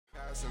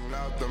Passing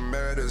out the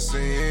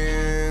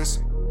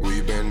medicines.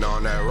 We've been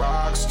on that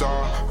rock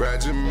star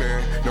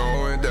regimen,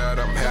 knowing that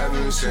I'm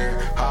heaven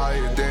sent,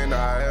 higher than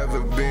I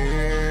ever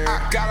been.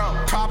 I got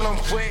a problem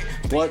with.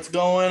 What's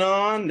going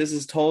on? This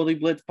is Totally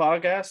Blitz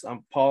Podcast.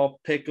 I'm Paul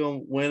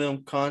Pick'em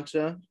Win'em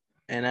Concha,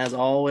 and as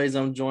always,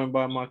 I'm joined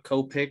by my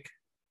co-pick.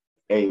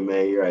 Hey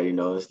man, you already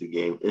know it's the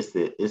game. It's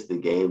the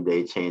game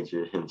day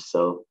changer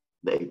himself,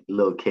 the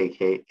little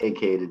KK,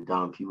 aka the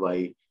Don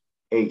P.Y.,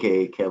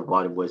 aka Kev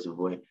Waterboy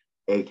Boy,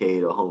 aka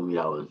the homie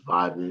that was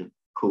vibing,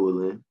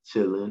 cooling,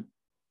 chilling,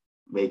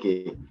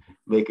 making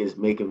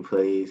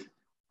plays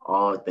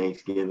all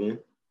Thanksgiving.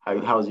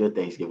 How was your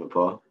Thanksgiving,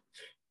 Paul?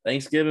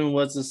 Thanksgiving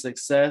was a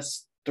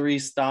success. 3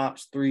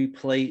 stops, 3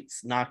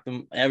 plates,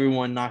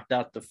 everyone knocked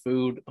out the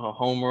food, a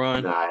home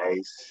run.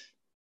 Nice.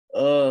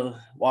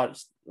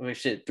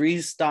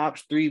 3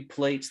 stops, 3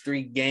 plates,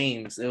 3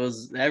 games. It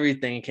was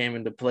everything came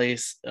into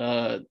place.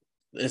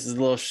 This is a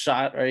little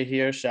shot right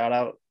here. Shout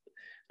out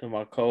to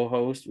my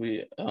co-host.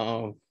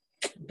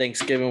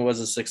 Thanksgiving was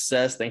a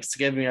success.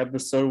 Thanksgiving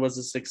episode was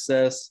a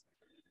success.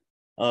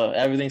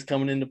 Everything's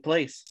coming into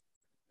place.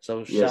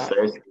 So yes, shot.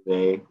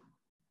 Sir,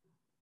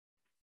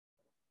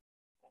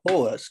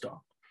 Oh, that's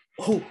strong.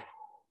 Oh,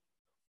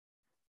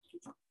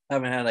 I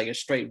haven't had like a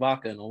straight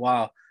vodka in a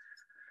while.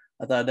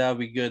 I thought that would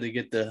be good to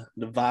get the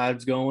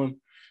vibes going.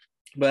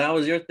 But how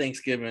was your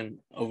Thanksgiving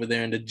over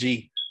there in the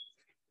G?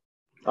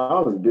 I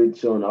was big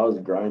chilling. I was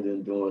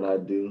grinding, doing what I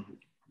do,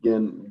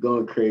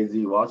 going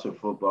crazy, watching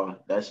football.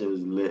 That shit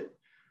was lit.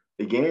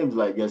 The games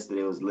like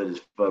yesterday was lit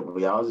as fuck, but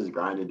yeah, I was just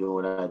grinding, doing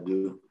what I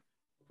do,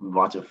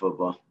 watching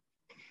football.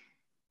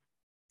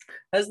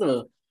 Has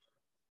the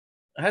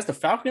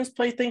Falcons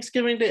played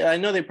Thanksgiving Day? I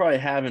know they probably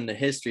have in the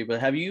history, but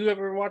have you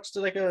ever watched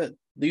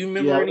do you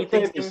remember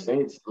anything? The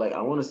Saints, like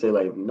I want to say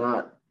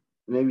not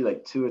maybe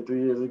like 2 or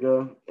 3 years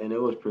ago, and it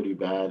was pretty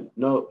bad.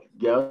 No,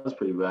 yeah, it was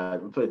pretty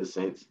bad. We played the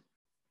Saints.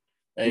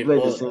 We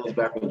played the Saints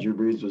back when Drew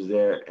Brees was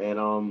there, and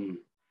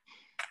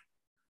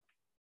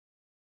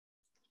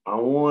I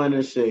want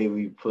to say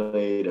we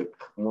played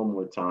one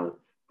more time.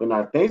 But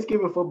now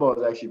Thanksgiving football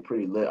is actually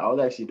pretty lit. I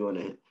was actually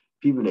doing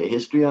peeping the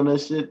history on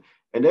that shit.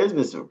 And there's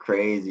been some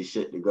crazy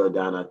shit to go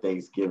down on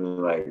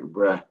Thanksgiving, like,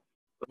 bruh.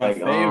 My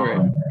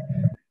favorite.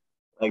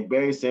 Like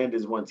Barry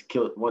Sanders once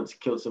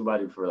killed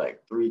somebody for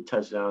like 3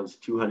 touchdowns,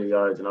 200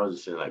 yards, and I was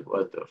just saying, like,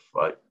 what the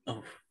fuck?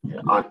 Oh. Yeah,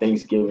 on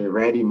Thanksgiving,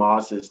 Randy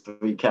Moss's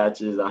 3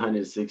 catches,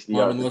 160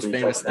 yards. One of the most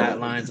famous stat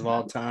lines of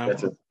all time.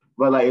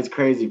 But like, it's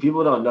crazy.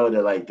 People don't know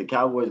that like the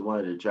Cowboys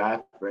wanted to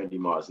draft Randy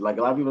Moss. Like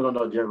a lot of people don't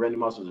know Randy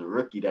Moss was a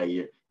rookie that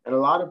year, and a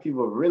lot of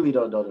people really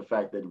don't know the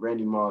fact that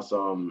Randy Moss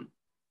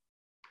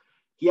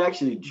he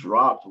actually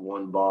dropped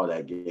one ball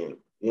that game.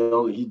 You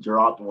know, he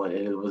dropped one,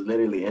 and it was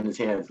literally in his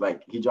hands.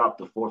 Like, he dropped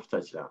the 4th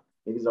touchdown.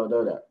 Niggas don't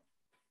know that.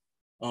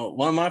 Oh,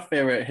 one of my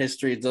favorite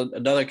histories,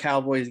 another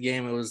Cowboys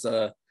game. It was,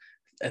 I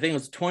think it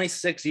was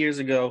 26 years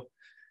ago,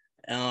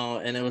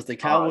 and it was the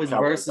Cowboys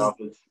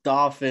versus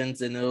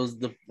Dolphins, and it was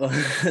the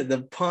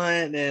the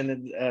punt, and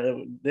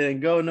it didn't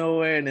go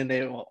nowhere. And then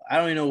I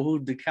don't even know who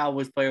the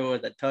Cowboys player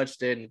was that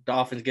touched it, and the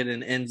Dolphins get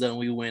in the end zone.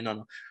 We win on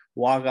a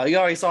walk out. You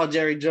already saw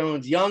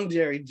young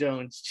Jerry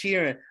Jones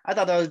cheering. I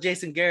thought that was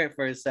Jason Garrett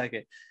for a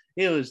second.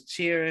 He was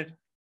cheering.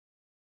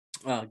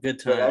 Oh, good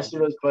time. Yeah, that shit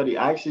was funny.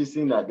 I actually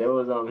seen that. There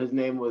was his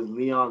name was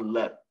Leon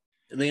Lepp.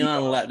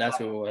 That's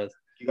who it was.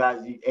 You guys,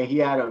 and he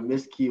had a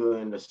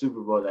miscue in the Super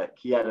Bowl. That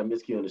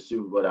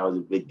was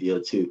a big deal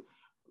too.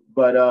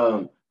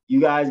 But you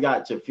guys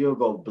got your field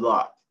goal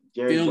blocked.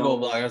 Field goal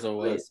block. That's what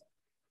it was.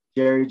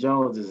 Jerry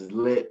Jones is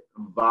lit,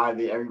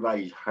 vibing.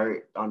 Everybody's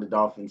hurt on the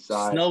Dolphins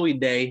side. Snowy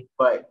day.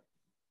 But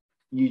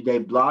they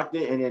blocked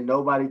it, and then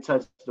nobody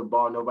touched the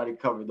ball. Nobody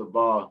covered the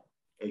ball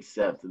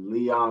except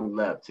Leon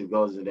Lepp, who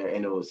goes in there,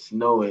 and it was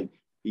snowing.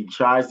 He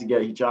tries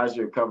to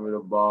recover the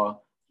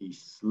ball. He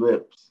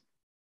slips,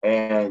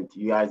 and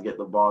you guys get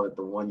the ball at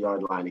the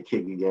 1-yard line to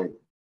kick again.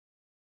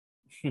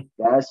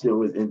 That shit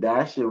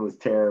was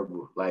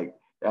terrible. Like,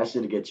 that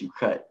should get you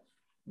cut.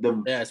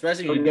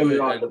 Especially when you do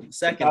it a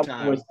second time. The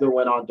Cowboys still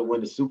went on to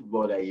win the Super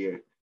Bowl that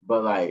year,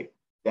 but like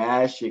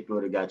that shit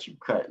would have got you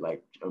cut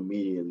like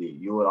immediately.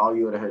 All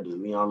you would have heard is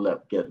Leon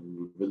Lepp get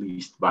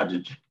released by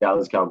the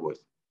Dallas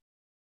Cowboys.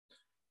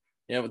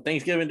 Yeah, but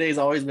Thanksgiving Day has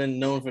always been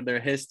known for their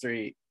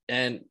history,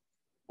 and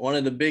one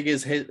of the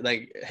biggest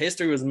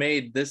history was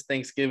made this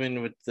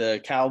Thanksgiving with the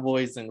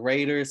Cowboys and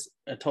Raiders.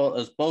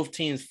 Both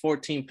teams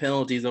 14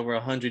 penalties over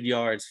 100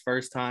 yards,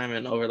 first time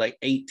in over like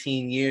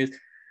 18 years.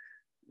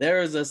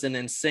 There was just an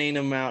insane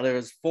amount. There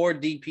was 4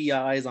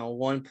 DPIs on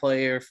one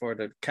player for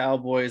the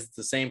Cowboys,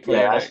 the same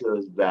player. Yeah, that shit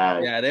was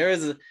bad. Yeah,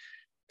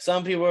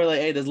 some people were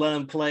like, hey, just let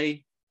him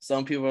play.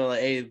 Some people were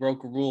like, hey,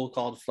 broke a rule,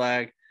 called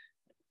flag.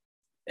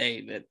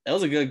 Hey, that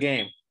was a good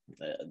game.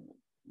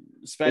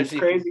 Especially,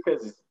 it's crazy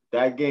because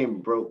that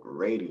game broke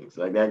ratings.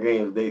 Like that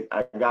game,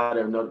 I got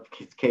a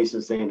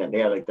notification saying that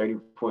they had like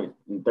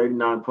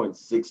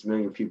 39.6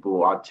 million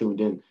people tuned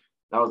in.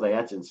 I was like,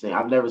 that's insane.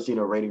 I've never seen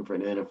a rating for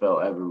an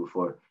NFL ever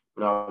before.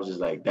 And I was just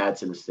like,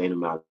 that's an insane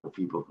amount of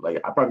people. Like,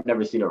 I probably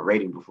never seen a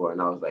rating before,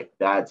 and I was like,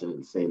 that's an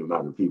insane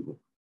amount of people.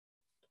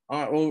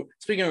 All right. Well,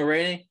 speaking of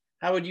rating,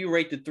 how would you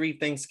rate the 3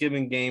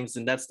 Thanksgiving games?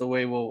 And that's the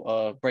way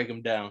we'll break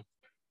them down.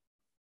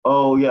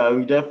 Oh yeah,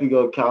 we definitely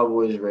go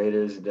Cowboys,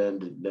 Raiders,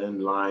 then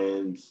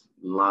Lions,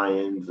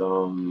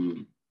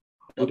 The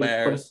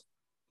Bears.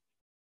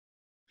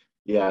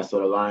 Yeah, so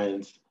the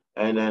Lions,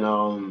 and then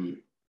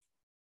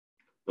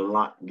the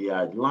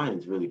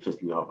Lions really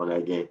pissed me off on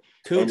that game.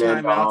 2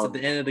 timeouts at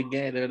the end of the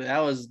game. That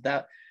was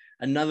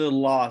another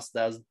loss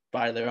that was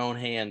by their own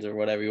hands or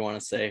whatever you want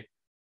to say.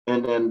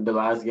 And then the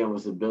last game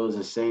was the Bills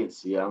and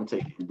Saints. Yeah, I'm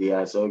taking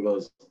DI. So it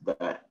goes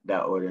that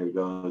order. It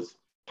goes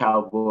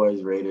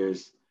Cowboys,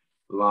 Raiders,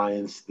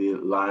 Lions,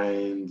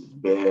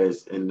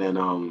 Bears, and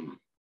then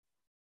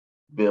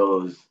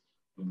Bills,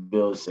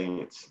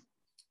 Saints.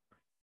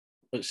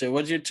 So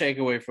what's your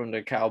takeaway from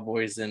the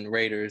Cowboys and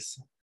Raiders?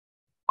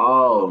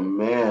 Oh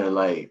man,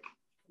 like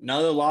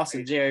another loss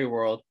in Jerry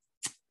World.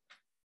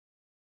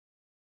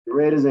 The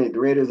Raiders ain't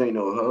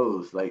no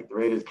hoes. Like the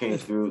Raiders came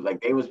through,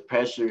 like they was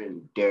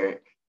pressuring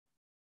Derek.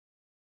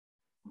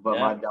 But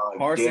my dog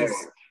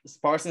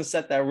Parsons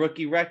set that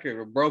rookie record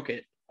or broke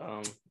it.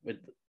 With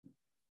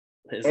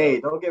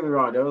his, don't get me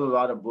wrong. There was a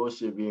lot of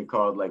bullshit being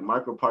called. Like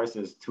Michael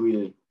Parsons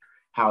tweeted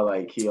how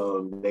like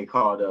they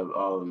called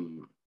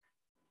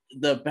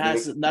the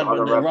pass, not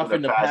the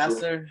roughing the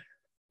passer.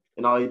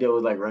 And all he did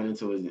was like run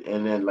into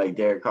and then like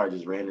Derek Carr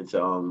just ran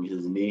into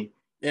his knee.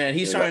 Yeah, and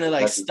he's trying to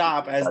like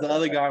stop as the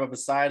other guy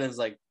beside him is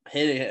like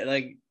hitting it.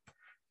 Like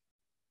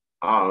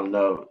I don't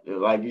know.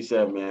 Like you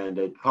said, man,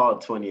 they called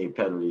 28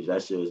 penalties.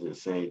 That shit is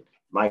insane.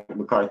 Mike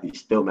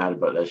McCarthy's still mad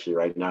about that shit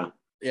right now.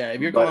 Yeah,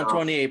 if you're calling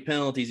 28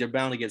 penalties, you're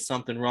bound to get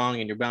something wrong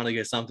and you're bound to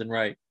get something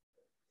right.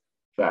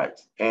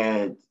 Facts.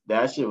 And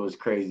that shit was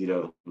crazy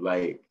though.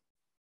 Like,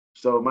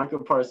 so Michael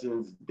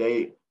Parsons,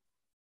 the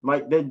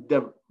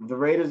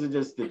Raiders are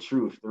just the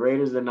truth. The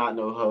Raiders are not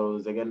no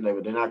hoes. They're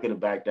not gonna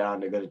back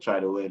down. They're gonna try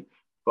to win.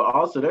 But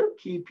also, there are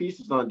key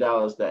pieces on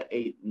Dallas that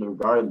ate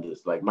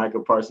regardless. Like,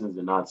 Michael Parsons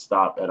did not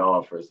stop at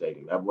all for a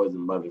second. That was a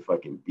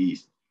motherfucking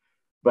beast.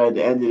 But at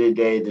the end of the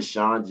day,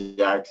 DeSean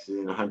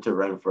Jackson, Hunter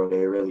Renfrow,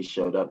 they really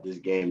showed up this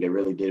game. They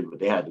really did what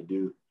they had to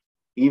do.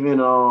 Even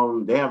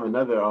they have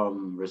another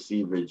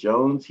receiver,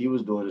 Jones. He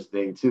was doing his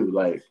thing too.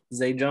 Like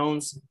Zay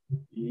Jones.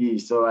 Yeah,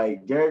 so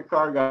like Derek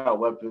Carr got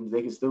weapons.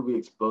 They can still be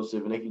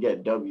explosive and they can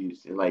get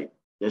W's. And like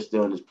they're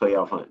still in this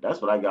playoff hunt.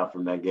 That's what I got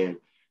from that game.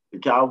 The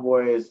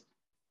Cowboys,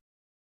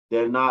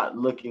 they're not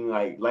looking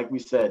like we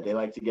said, they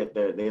like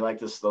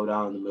to slow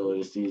down in the middle of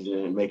the season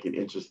and make it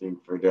interesting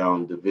for their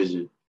own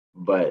division.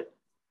 But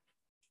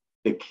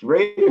the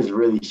Raiders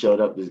really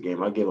showed up this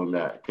game. I'll give them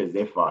that because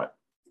they fought.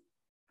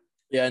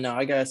 Yeah, no,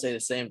 I gotta say the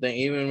same thing.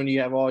 Even when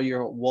you have all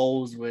your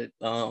woes with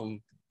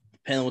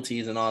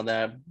penalties and all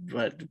that,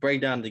 but to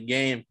break down the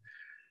game,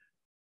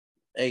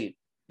 hey,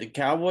 the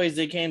Cowboys,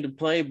 they came to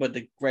play, but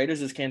the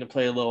Raiders just came to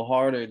play a little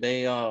harder.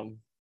 They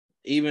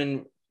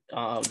even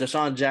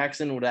DeSean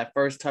Jackson with that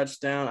first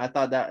touchdown, I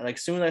thought that like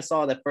soon as I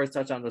saw that first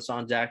touchdown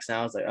DeSean Jackson,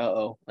 I was like,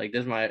 like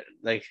this might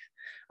like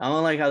I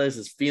don't like how this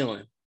is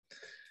feeling.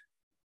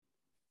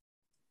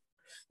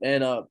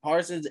 And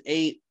Parsons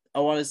 8, I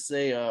want to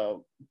say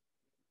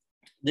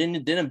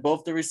didn't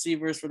both the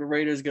receivers for the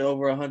Raiders get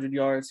over 100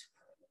 yards?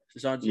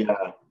 Yeah,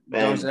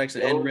 man.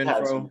 Jackson and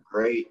Renfrow.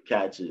 Great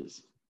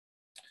catches.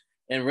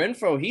 And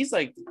Renfrow, he's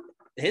like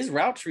his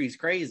route tree is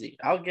crazy.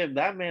 I'll give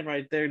that man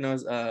right there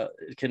knows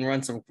can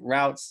run some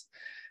routes,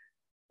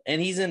 and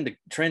he's in the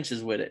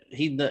trenches with it.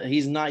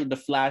 He's not the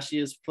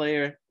flashiest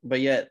player, but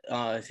yet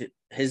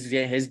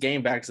his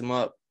game backs him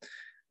up.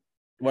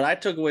 What I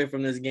took away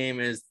from this game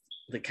is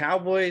the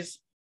Cowboys,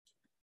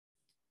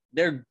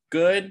 they're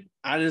good.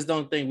 I just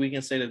don't think we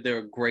can say that they're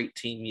a great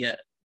team yet.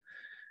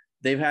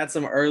 They've had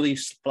some early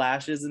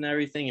splashes and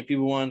everything, and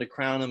people wanted to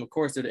crown them. Of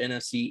course, they're the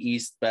NFC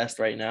East best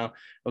right now,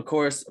 of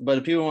course.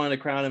 But people wanted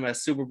to crown them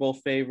as Super Bowl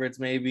favorites,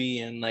 maybe,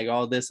 and like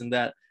all this and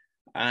that.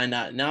 And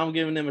now I'm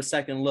giving them a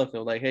second look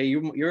of like, hey,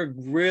 you're a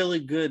really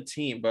good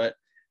team, but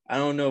I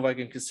don't know if I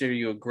can consider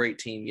you a great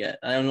team yet.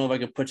 I don't know if I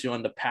can put you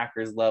on the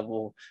Packers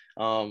level.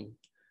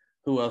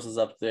 Who else is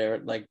up there?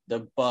 Like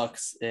the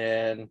Bucks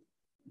and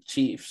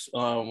Chiefs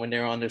when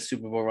they're on their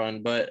Super Bowl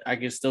run. But I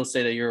can still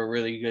say that you're a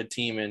really good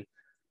team and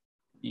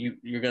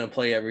you're going to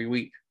play every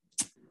week.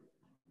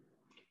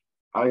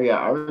 Oh, yeah,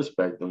 I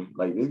respect them.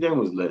 Like, this game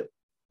was lit.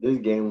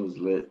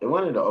 It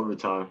went into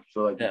overtime,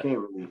 so, like,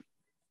 you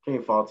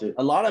can't fault it.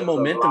 A lot of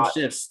momentum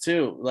shifts,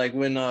 too. Like,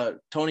 when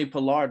Tony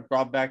Pollard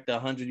brought back the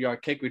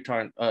 100-yard kick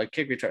return,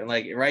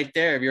 like, right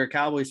there, if you're a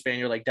Cowboys fan,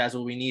 you're like, that's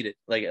what we needed.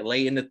 Like,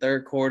 late in the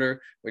third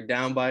quarter, we're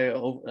down by,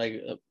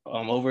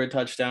 over a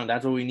touchdown.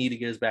 That's what we need to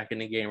get us back in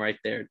the game right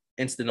there.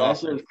 Instant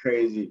offense. That shit was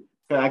crazy.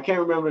 I can't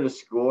remember the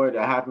score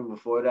that happened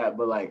before that,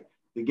 but, like,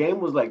 the game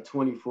was like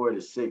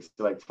 24-6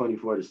 to like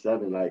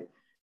 24-7. Like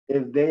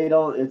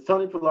if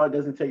Tony Pollard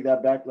doesn't take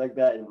that back like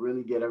that and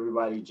really get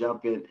everybody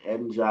jumping,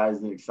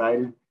 energized, and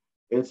excited,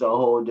 it's a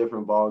whole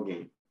different ball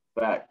game.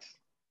 Facts.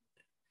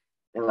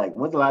 And like,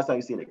 when's the last time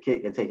you seen a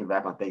kick and taken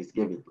back on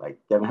Thanksgiving? Like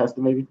Devin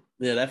Hester, maybe?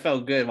 Yeah, that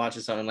felt good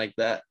watching something like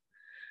that.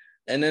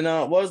 And then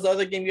what was the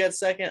other game you had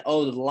second?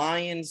 Oh, the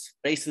Lions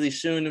basically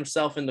shooting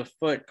himself in the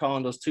foot,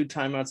 calling those 2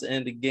 timeouts at the end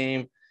of the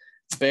game.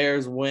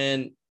 Bears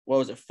win. What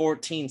was it?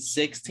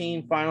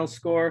 14-16 final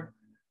score.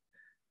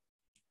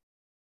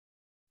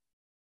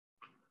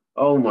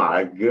 Oh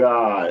my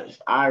gosh.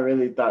 I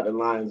really thought the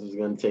Lions was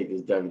going to take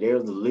this W. They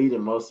was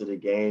leading most of the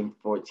game,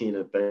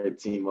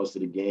 14-13 most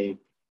of the game.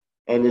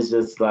 And it's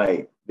just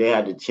like they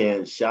had the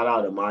chance. Shout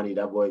out to Monty.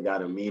 That boy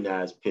got a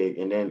mean-ass pick.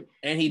 And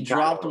he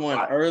dropped one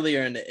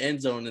earlier in the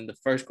end zone in the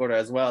first quarter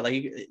as well.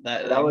 Like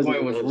that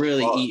boy was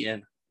really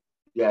eating.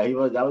 Yeah, he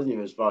was. That wasn't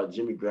even his fault.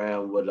 Jimmy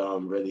Graham would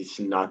really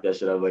knock that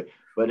shit out of the way.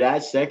 But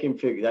that second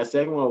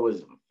one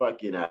was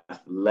fucking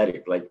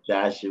athletic. Like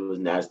that shit was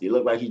nasty. It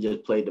looked like he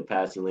just played the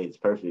passing lanes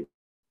perfect.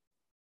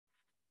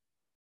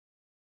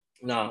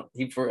 No,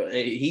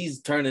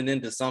 he's turning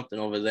into something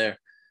over there.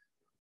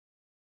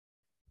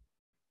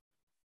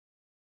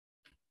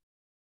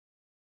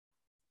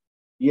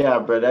 Yeah,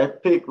 bro,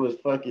 that pick was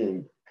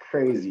fucking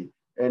crazy.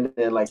 And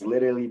then like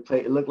literally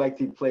it looked like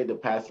he played the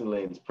passing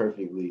lanes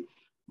perfectly.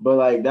 But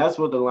like that's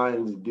what the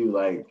Lions do.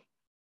 Like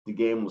the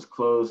game was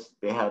close.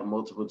 They had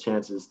multiple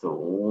chances to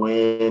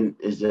win.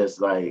 It's just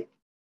like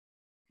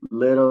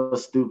little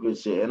stupid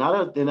shit. And I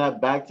don't think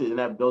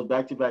those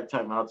back-to-back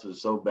timeouts are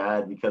so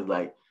bad because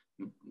like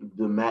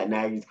the Matt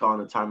Nagy's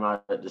calling a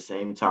timeout at the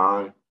same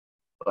time.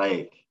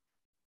 Like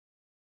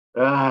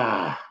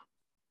the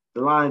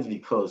Lions be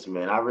close,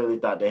 man. I really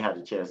thought they had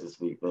a chance this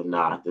week, but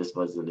nah, this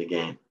wasn't the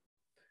game.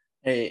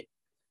 Hey,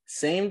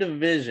 same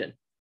division.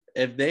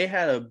 If they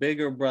had a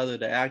bigger brother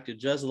that acted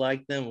just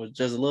like them, was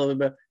just a little bit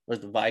better, was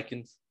the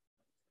Vikings.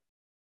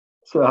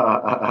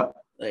 Like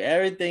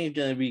everything's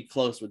gonna be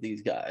close with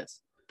these guys.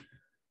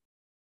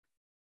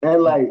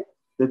 And like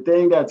the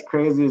thing that's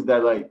crazy is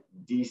that like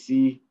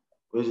DC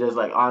was just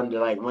like on the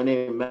like when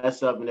they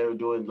mess up and they were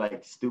doing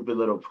like stupid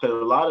little a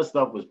lot of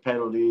stuff was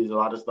penalties, a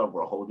lot of stuff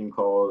were holding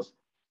calls,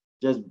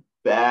 just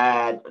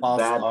bad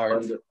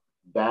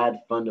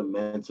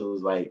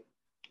fundamentals, like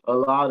a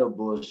lot of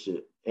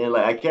bullshit. And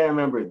like I can't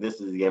remember if this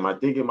is the game. I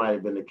think it might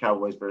have been the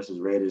Cowboys versus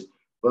Raiders,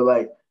 but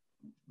like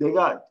they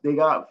got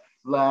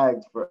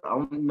flagged for.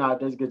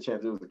 There's a good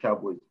chance it was the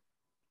Cowboys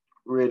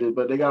Raiders,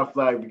 but they got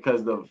flagged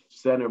because the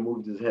center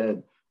moved his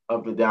head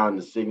up and down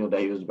to signal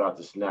that he was about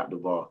to snap the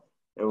ball.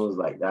 It was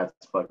like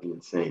that's fucking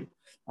insane.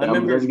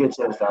 There's a good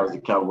chance that was the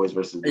Cowboys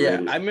versus the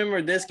Raiders. I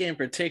remember this game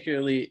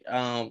particularly.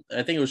 I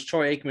think it was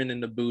Troy Aikman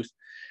in the booth,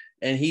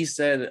 and he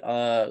said,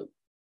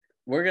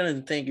 we're going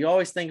to think – you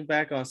always think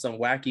back on some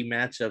wacky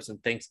matchups in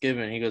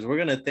Thanksgiving. He goes, we're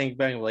going to think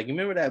back. Like, you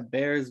remember that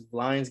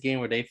Bears-Lions game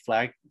where they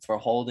flagged for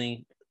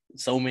holding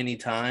so many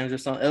times or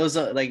something? It was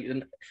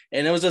and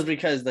it was just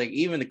because, like,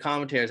 even the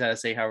commentators had to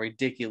say how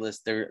ridiculous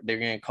they're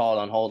getting called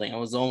on holding. It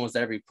was almost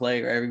every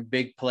play or every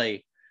big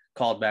play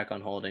called back on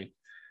holding.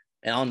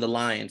 And on the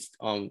Lions,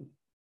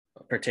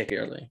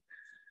 particularly.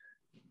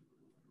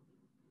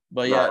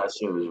 But yeah, that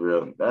shit was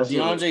real.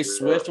 DeAndre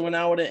Swift went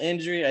out with an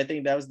injury. I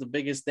think that was the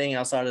biggest thing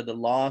outside of the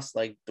loss.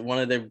 Like one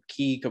of their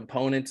key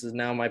components is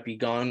now might be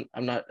gone.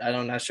 I'm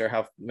not sure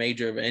how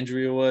major of an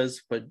injury it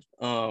was, but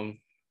it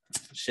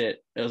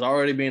was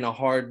already a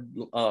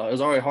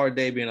hard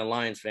day being a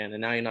Lions fan,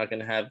 and now you're not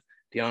gonna have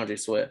DeAndre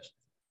Swift.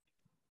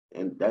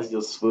 And that's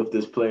the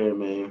swiftest player,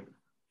 man.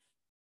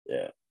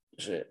 Yeah.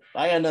 Shit.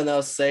 I got nothing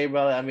else to say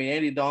about it. I mean,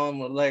 Andy Dalton,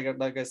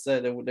 like I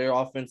said, their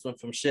offense went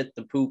from shit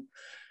to poop.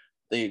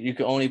 You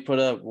could only put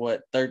up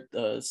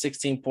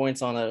 16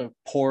 points on a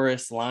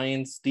porous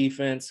Lions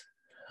defense.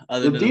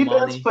 The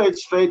defense played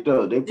straight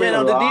though. They played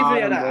a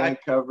lot of man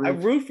coverage. I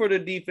root for the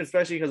defense,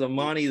 especially because of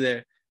Monty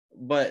there.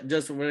 But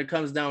just when it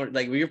comes down,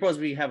 like you're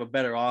supposed to have a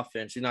better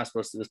offense, you're not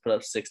supposed to just put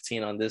up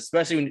 16 on this.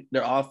 Especially when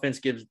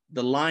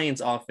the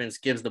Lions' offense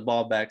gives the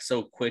ball back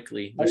so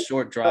quickly with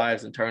short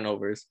drives and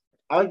turnovers.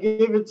 I'll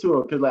give it to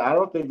them because like I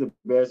don't think the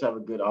Bears have a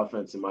good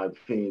offense in my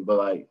opinion, but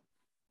like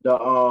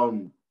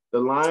the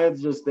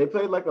Lions they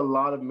played like a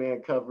lot of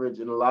man coverage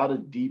and a lot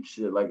of deep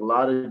shit, like a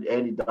lot of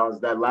Andy Dalton.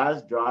 That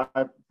last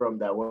drive from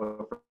that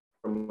one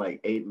from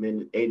like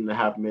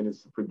 8.5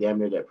 minutes per damn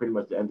near that pretty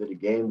much the end of the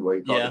game where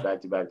he called the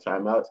back-to-back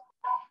timeouts.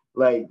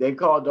 Like the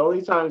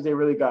only times they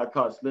really got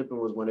caught slipping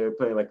was when they were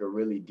playing like a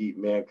really deep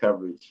man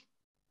coverage.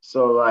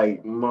 So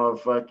like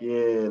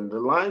motherfucking the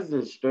Lions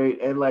did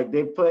straight and like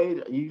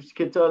you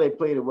could tell they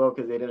played it well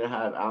because they didn't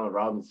have Allen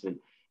Robinson.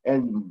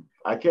 And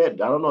I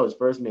don't know his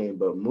first name,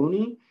 but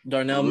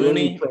Darnell really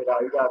Mooney played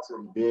out. He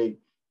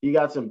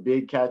got some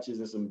big catches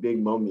and some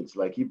big moments.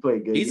 Like he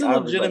played good. He's a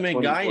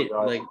legitimate guy.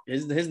 Like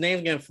his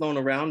name's getting flown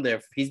around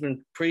there. He's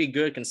been pretty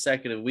good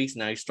consecutive weeks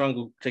now. He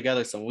strung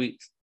together some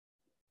weeks.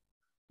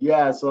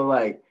 Yeah, so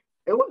like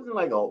it wasn't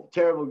like a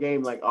terrible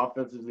game, like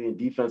offensively and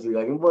defensively.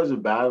 Like it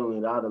wasn't battling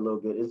it out a little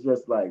bit. It's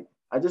just like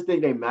I just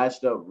think they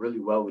matched up really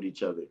well with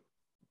each other.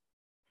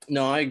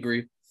 No, I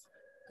agree.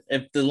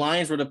 If the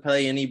Lions were to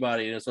play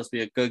anybody, it's supposed to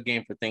be a good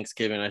game for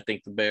Thanksgiving. I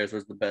think the Bears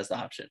was the best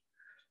option.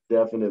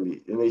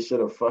 Definitely. And they should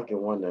have fucking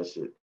won that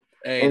shit.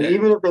 And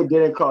even if they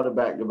didn't call the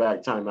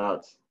back-to-back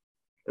timeouts,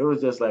 it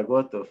was just like,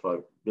 what the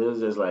fuck? It was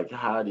just like,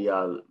 how do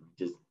y'all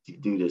just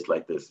do this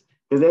like this?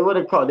 Because they would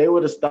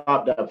have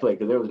stopped that play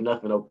because there was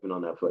nothing open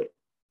on that play.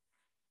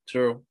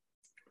 True.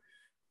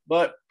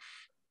 But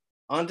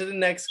on to the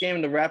next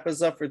game to wrap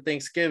us up for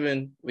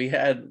Thanksgiving. We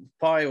had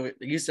probably,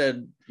 you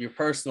said, your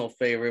personal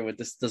favorite with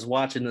this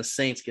watching the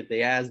Saints get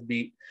their ass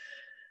beat.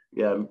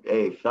 Yeah,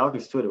 hey,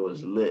 Falcons Twitter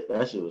was lit.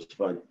 That shit was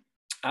fun.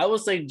 I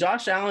would say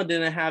Josh Allen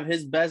didn't have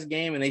his best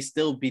game, and they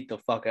still beat the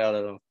fuck out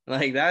of him.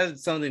 Like, that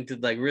is something to,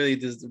 like, really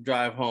just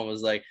drive home.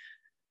 Is like,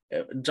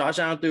 Josh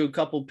Allen threw a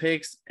couple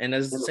picks, and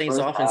the Saints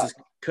offense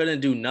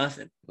couldn't do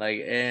nothing.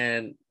 Like,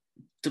 and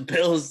the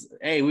Bills,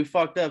 hey, we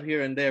fucked up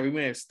here and there. We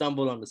may have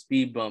stumbled on the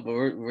speed bump, but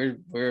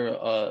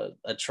we're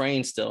a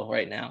train still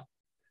right now.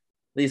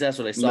 At least that's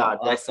what I saw.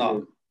 I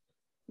saw.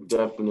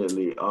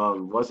 Definitely.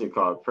 What's it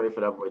called? Pray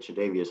for that boy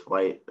Tre'Davious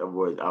White. That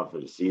boy's out for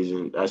the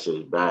season. That shit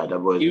is bad. That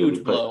boy's huge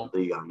really put the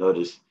league on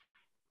notice.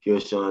 He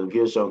was showing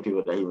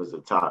people that he was a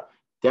top.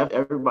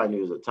 Everybody knew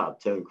he was a top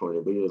 10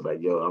 corner, but he was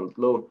like, yo,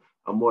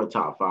 I'm more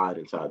top 5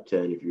 than top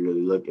 10 if you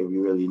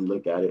really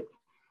look at it.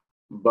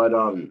 But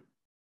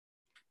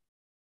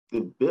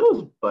the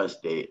Bills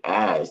bust their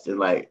ass, and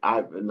like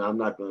I'm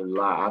not gonna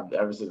lie,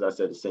 ever since I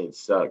said the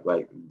Saints suck,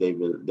 like they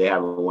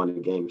haven't won a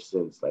game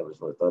since. I just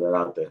want to throw that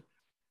out there.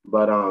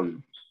 But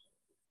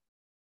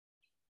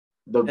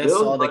the Bills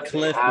saw the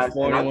cliff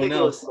before anyone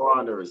else. It was more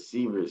on the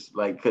receivers,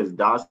 like because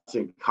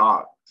Dawson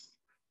Cox,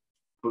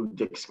 who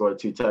scored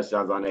 2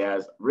 touchdowns on their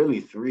ass,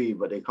 really 3,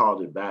 but they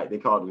called it back. They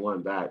called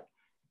 1 back.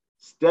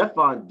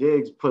 Stephon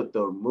Diggs put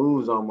the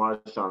moves on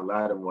Marshawn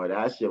Lattimore.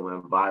 That shit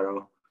went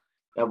viral.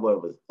 That boy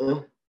was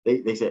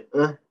They said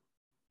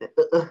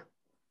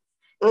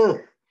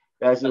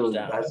That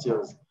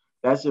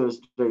shit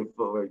was straight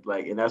footwork.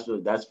 Like, and that's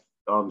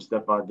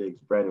Stephon Diggs'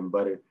 bread and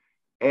butter.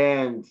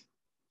 And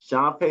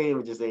Sean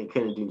Payton just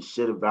couldn't do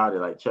shit about it.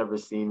 Like Trevor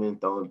Seaman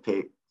throwing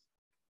picks.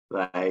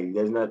 Like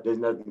there's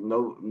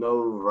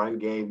no run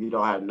game. You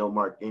don't have no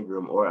Mark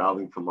Ingram or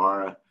Alvin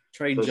Kamara.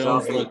 Trey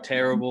Jones looked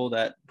terrible.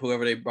 That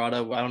whoever they brought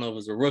up, I don't know if it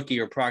was a rookie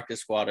or practice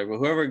squatter, but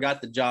whoever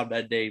got the job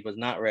that day was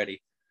not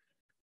ready.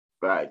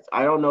 Right.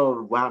 I don't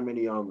know how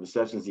many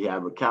receptions he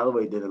had, but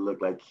Callaway didn't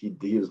look like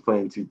he was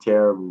playing too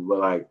terrible. But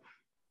like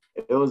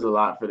it was a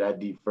lot for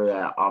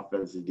that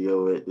offense to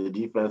deal with. The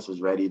defense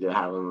was ready to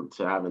have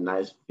a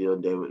nice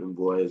field day with them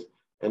boys.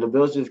 And the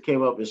Bills just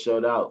came up and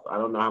showed out. I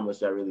don't know how much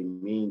that really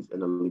means in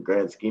the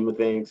grand scheme of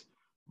things,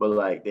 but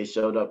like they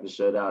showed up and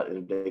showed out. And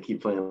if they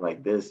keep playing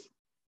like this,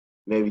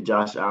 maybe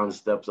Josh Allen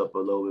steps up a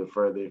little bit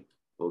further.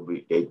 There'll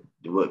be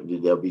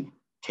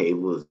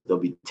tables.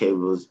 There'll be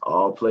tables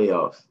all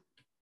playoffs.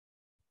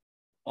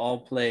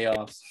 All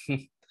playoffs.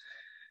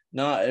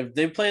 No, if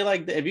they play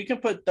if you can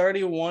put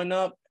 31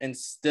 up and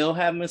still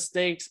have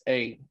mistakes,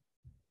 hey,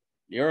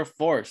 you're a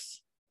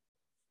force.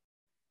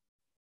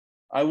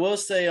 I will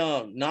say,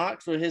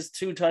 Knox with his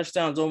 2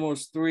 touchdowns,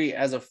 almost 3.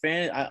 As a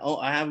fan,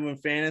 I have him in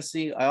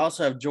fantasy. I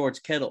also have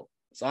George Kittle,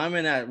 so I'm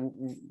in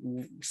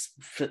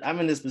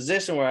this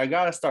position where I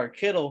gotta start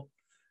Kittle.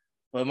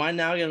 But am I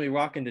now gonna be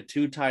rocking the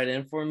 2 tight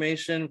end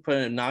formation,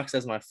 putting Knox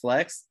as my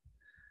flex?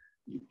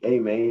 Hey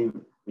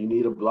man, you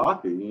need a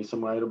blocker. You need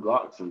somebody to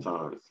block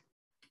sometimes.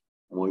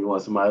 When you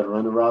want somebody to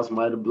run the route,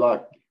 somebody to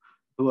block.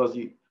 Who else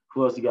you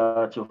got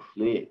out your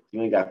fleet?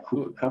 You ain't got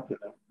Cooper Kupp in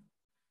there.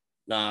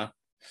 Nah.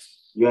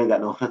 You ain't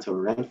got no Hunter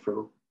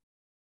Renfrow.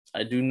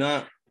 I do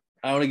not.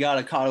 I only got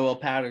a Caldwell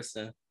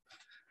Patterson.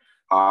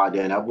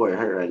 Damn, that boy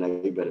hurt right now.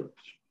 You better.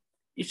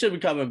 He should be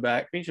coming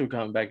back. He should be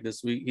coming back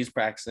this week. He's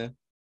practicing.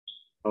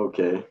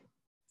 Okay.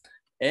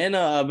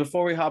 And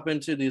before we hop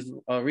into these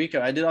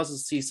recap, I did also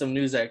see some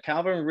news that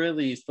Calvin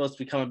Ridley is supposed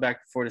to be coming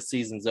back before the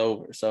season's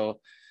over. So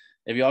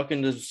if y'all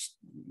can just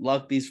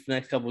luck these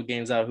next couple of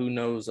games out, who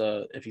knows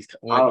if he's.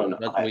 I don't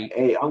know.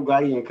 Hey, I'm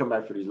glad he didn't come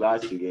back for these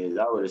last 2 games.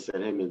 I would have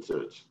sent him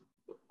into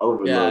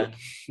overload.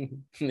 Yeah,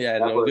 yeah,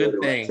 no, good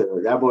thing.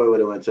 That boy would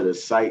have went to the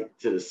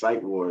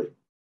psych ward.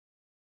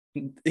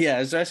 Yeah,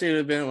 especially it would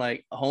have been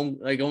like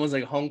almost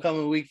like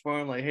homecoming week for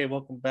him. Like, hey,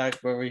 welcome back,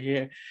 we're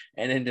here,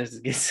 and then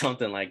just get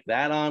something like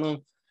that on him.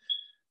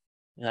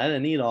 I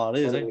didn't need all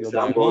this. I can go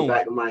back home.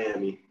 Back to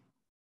Miami.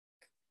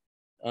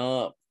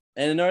 And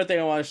another thing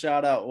I want to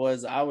shout out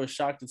was I was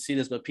shocked to see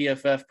this, but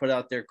PFF put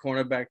out their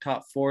cornerback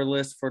top 4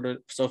 list for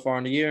so far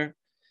in the year.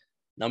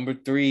 Number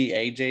 3,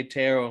 AJ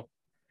Terrell.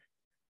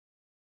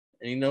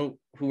 And you know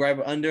who right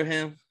under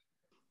him?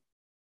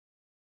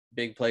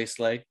 Big Play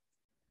Slay.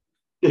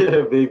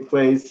 Yeah, Big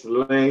Play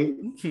Slay.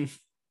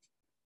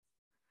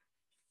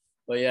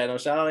 But yeah, no,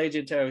 shout out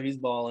AJ Terrell. He's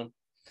balling.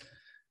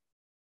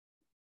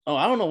 Oh,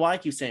 I don't know why I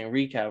keep saying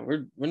recap.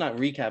 We're not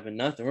recapping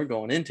nothing. We're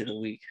going into the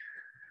week.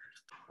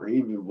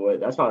 Preview, boy.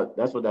 That's what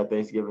that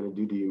Thanksgiving to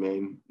do to you,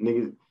 man.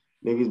 Niggas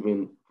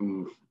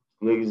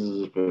has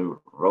just been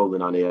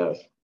rolling on their ass.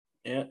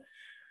 Yeah.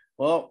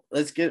 Well,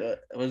 let's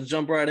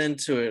jump right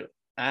into it.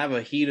 I have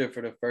a heater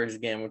for the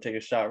first game. We'll take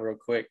a shot real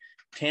quick.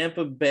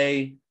 Tampa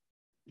Bay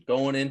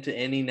going into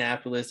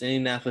Indianapolis.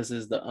 Indianapolis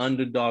is the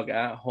underdog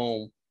at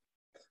home.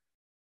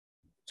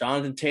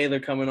 Jonathan Taylor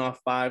coming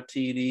off 5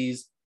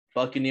 TDs.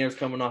 Buccaneers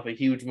coming off a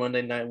huge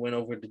Monday night win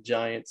over the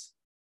Giants.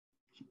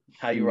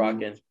 How you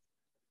rocking?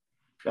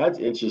 That's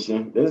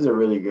interesting. This is a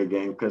really good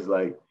game because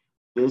like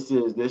this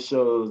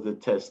shows the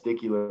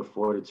testicular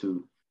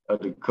fortitude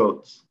of the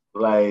Colts.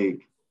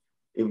 Like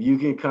if you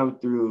can come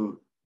through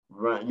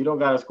run, you don't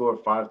gotta score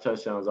 5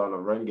 touchdowns on a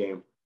run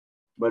game,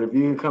 but if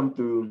you can come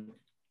through,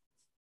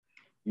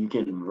 you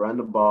can run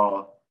the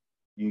ball,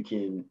 you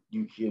can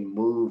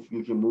move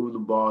the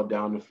ball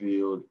down the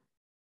field.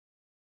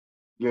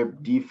 Your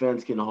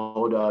defense can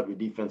hold up, your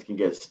defense can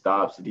get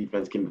stops, the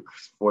defense can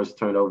force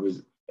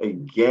turnovers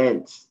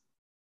against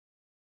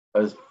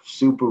a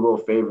Super Bowl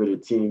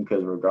favorite team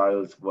because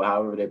regardless of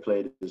however they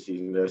played this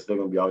season, they're still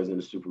going to be always in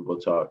the Super Bowl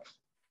talks.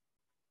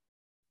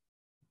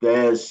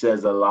 That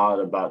says a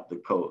lot about the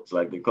Colts.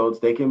 Like the Colts,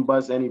 they can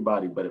bust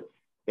anybody, but if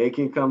they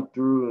can come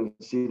through and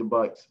see the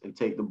Bucs and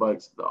take the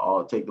Bucs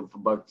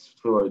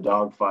to a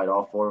dogfight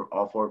all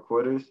four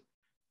quarters,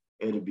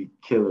 it'll be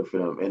killer for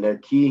them. And their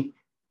key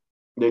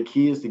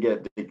is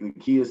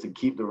to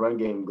keep the run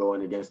game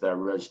going against that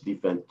rush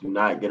defense. Do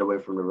not get away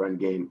from the run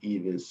game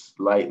even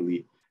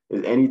slightly.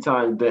 Because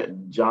anytime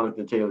that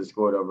Jonathan Taylor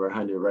scored over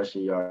 100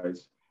 rushing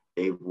yards,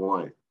 they've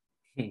won.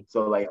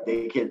 So like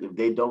if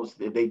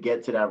they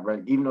get to that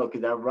run, even though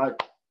because that run,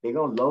 they're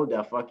gonna load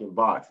that fucking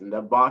box, and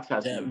that box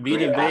has to be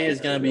Vita Vea is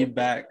gonna be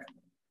back.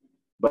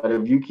 But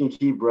if you can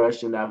keep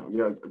rushing that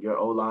your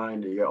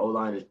O-line, your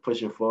O-line is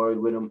pushing forward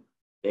with them,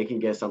 they can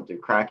get something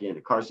cracking.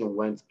 Carson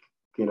Wentz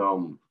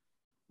can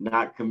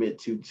not commit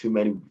too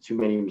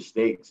many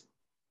mistakes.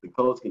 The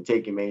Colts can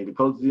take it, man. The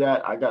Colts do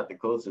that. I got the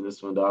Colts in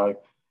this one, dog.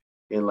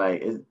 And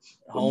like the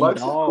Bucs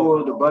is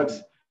cool.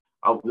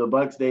 The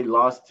Bucs they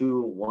lost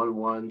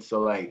 1-1. So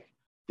like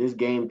this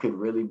game could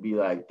really be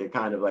like they're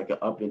kind of like an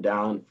up and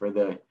down for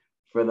them.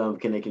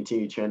 Can they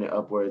continue trending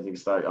upwards and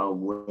start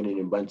winning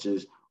in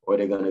bunches, or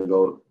they're gonna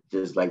go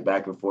just like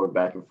back and forth,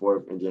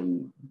 and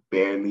then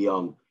barely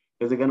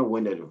because they're gonna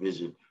win their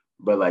division,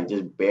 but like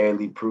just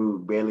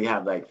barely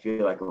have like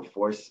feel like a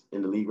force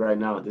in the league right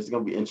now. This is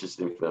gonna be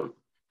interesting for them.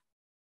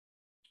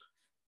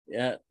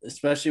 Yeah,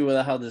 especially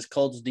with how this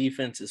Colts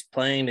defense is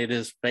playing. They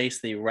just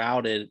basically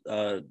routed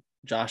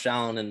Josh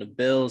Allen and the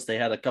Bills. They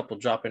had a couple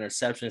drop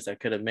interceptions that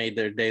could have made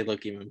their day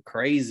look even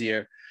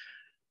crazier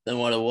than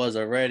what it was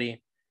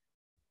already.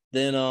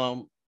 Then,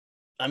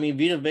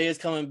 Vita Vea is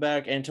coming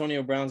back.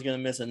 Antonio Brown's going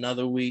to miss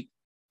another week.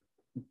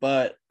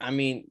 But,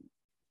 I'm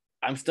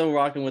still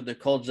rocking with the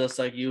Colts just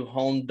like you.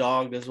 Home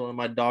dog, that's one of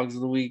my dogs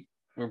of the week.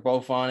 We're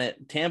both on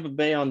it. Tampa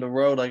Bay on the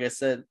road, like I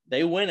said,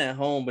 they win at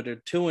home, but they're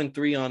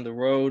 2-3 on the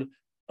road,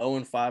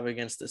 0-5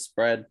 against the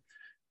spread.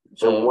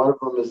 So and one of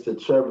them is to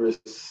Trevor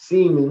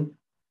Seaman.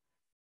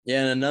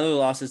 Yeah, and another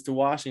loss is to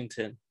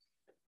Washington.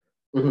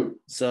 Mm-hmm.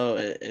 So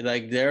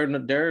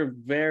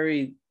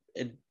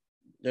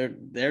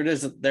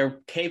they're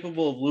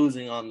capable of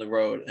losing on the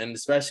road, and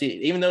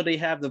especially even though they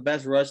have the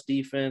best rush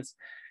defense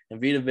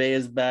and Vita Vea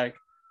is back,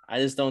 I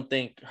just don't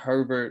think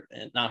Jonathan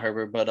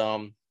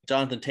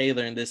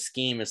Taylor in this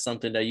scheme is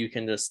something that you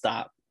can just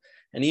stop.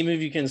 And even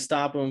if you can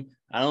stop them,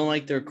 I don't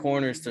like their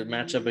corners to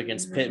match up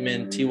against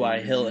Pittman, T.Y.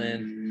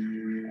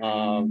 Hilton,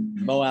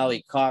 Mo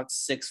Alley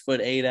Cox,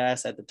 6'8"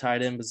 ass at the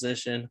tight end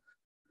position.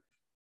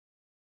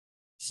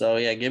 So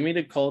yeah, give me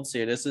the Colts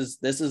here. This is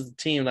the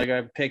team like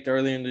I picked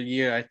earlier in the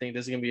year. I think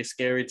this is gonna be a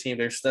scary team.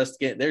 They're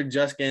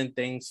just getting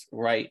things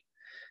right,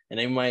 and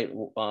they might.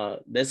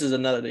 This is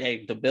another.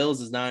 Hey, the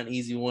Bills is not an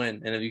easy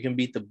win, and if you can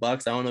beat the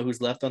Bucs, I don't know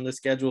who's left on the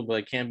schedule, but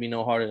it can't be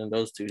no harder than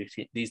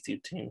these two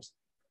teams.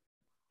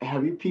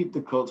 Have you peeped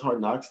the Colts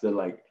Hard Knocks,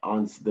 the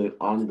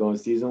ongoing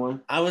season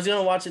one? I was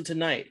gonna watch it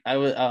tonight.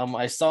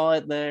 I saw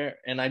it there,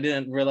 and I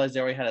didn't realize they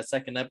already had a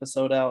second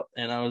episode out.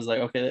 And I was like,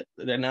 okay,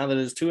 now that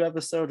there's 2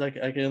 episodes, I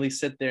can at least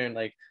sit there and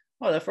like,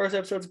 oh, that first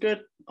episode's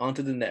good. On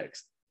to the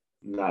next.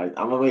 Nah, I'm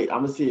gonna wait.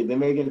 I'm gonna see if they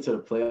make it into the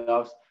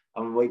playoffs.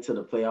 I'm gonna wait till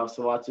the playoffs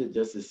to watch it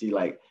just to see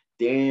like,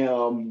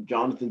 damn,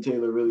 Jonathan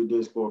Taylor really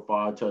did score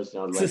 5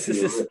 touchdowns. Like,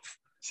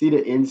 see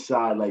the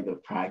inside, like the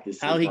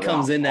practice. How he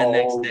comes in that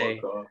next day.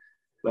 God.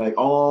 Like,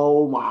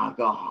 oh my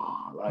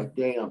God. Like,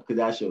 damn, because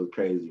that shit was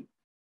crazy.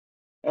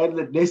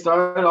 And they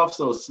started off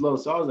so slow.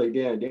 So I was like,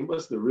 damn, they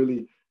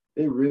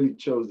really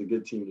chose a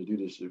good team to do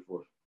this shit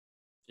for.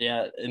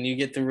 Yeah, and you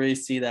get to really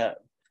see that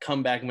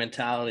comeback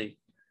mentality.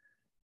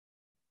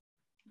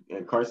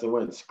 And Carson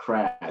Wentz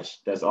crash.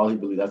 That's all he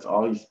believes. That's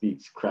all he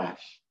speaks,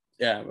 crash.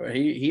 Yeah, bro.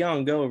 He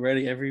on go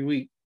ready every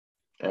week.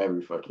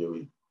 Every fucking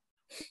week.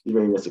 He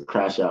ready to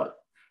crash out.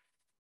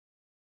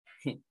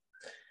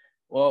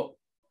 Well,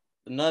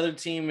 another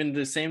team in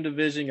the same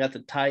division got the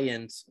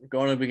Titans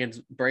going up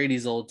against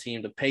Brady's old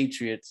team, the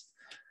Patriots.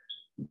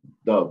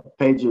 The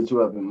Patriots who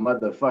have been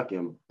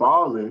motherfucking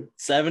balling.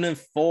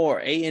 7-4,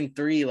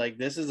 8-3. Like,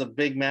 this is a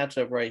big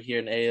matchup right here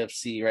in the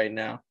AFC right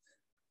now.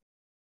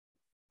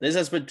 This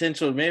has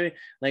potential. Maybe,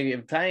 like,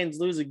 if Titans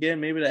lose again,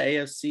 maybe the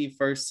AFC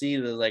first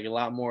seed is, like, a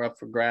lot more up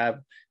for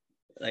grab.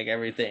 Like,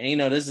 everything.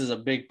 And, this is a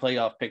big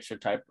playoff picture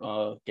type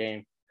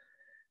game.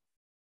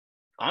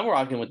 I'm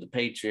rocking with the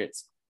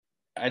Patriots.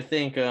 I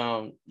think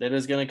that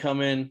is going to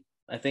come in.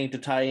 I think the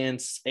tight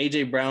ends,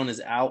 A.J. Brown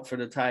is out for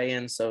the tight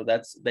end, so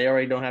they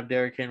already don't have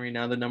Derrick Henry.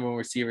 Now the number one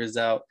receiver is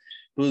out.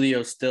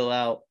 Julio's still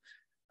out.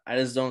 I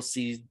just don't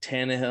see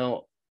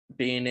Tannehill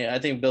being there. I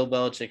think Bill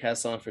Belichick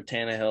has something for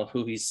Tannehill,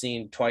 who he's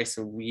seen twice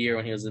a year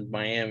when he was in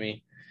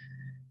Miami.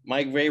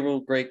 Mike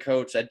Vrabel, great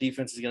coach. That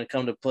defense is going to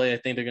come to play. I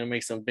think they're going to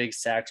make some big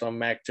sacks on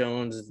Mac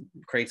Jones,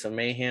 create some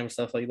mayhem,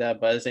 stuff like that.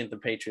 But I think the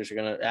Patriots are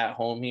going to, at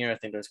home here, I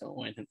think they're going to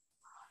win.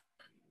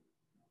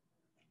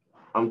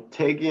 I'm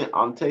taking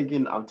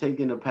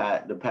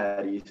the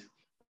Patties.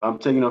 I'm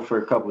taking them for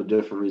a couple of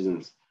different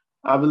reasons.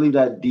 I believe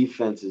that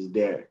defense is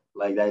there.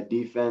 Like that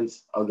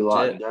defense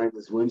during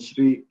this win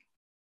streak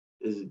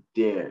is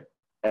there.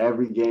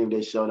 Every game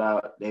they showed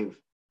out, they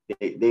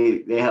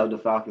held the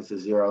Falcons to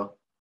 0.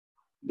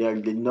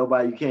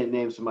 You can't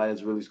name somebody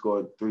that's really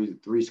scored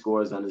three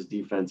scores on this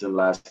defense in the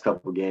last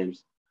couple of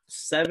games.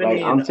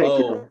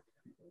 70-0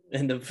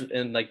 in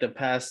the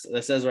past.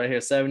 It says right here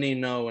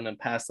 70-0 in the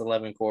past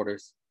 11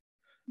 quarters.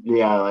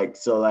 Yeah,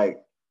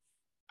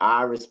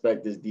 I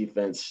respect this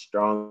defense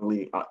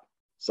strongly.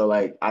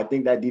 I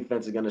think that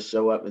defense is gonna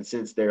show up, and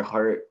since they're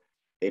hurt,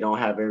 they don't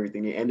have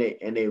everything, and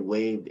they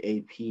waived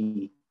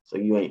AP, so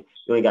you ain't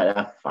got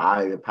that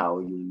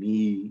firepower you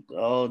need.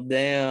 Oh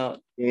damn!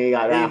 You ain't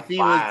got that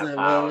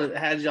firepower.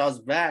 Had y'all's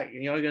back,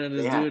 and y'all gonna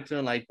just do it to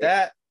him like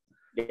that?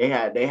 They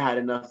had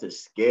enough to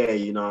scare,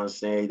 you know what I'm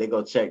saying? They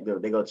go check the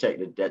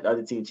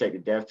other team check the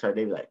depth chart.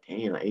 They be like,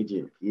 damn,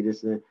 Adrian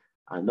Peterson.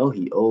 I know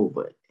he old,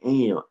 but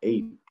damn,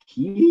 AP,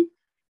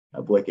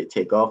 that boy could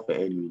take off at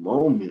any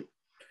moment.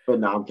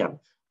 But no, I'm counting.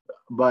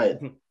 But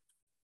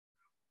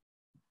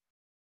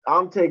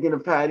I'm taking the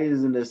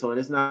Patties in this one.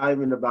 It's not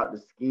even about the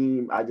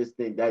scheme. I just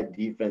think that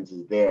defense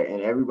is there,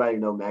 and everybody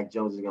know Mac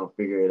Jones is gonna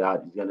figure it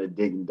out. He's gonna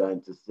dig and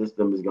dunk. The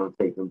system is gonna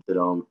take them to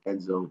the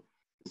end zone.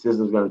 The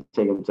system's gonna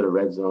take them to the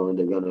red zone.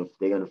 They're gonna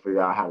figure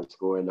out how to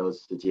score in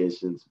those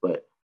situations.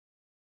 But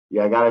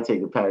yeah, I gotta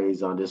take the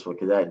Patties on this one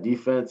because that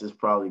defense is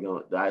probably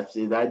going.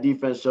 See that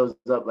defense shows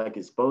up like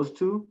it's supposed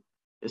to.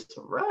 It's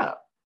a wrap.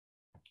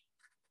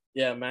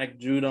 Yeah, Mac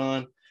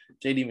Judon,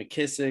 J.D.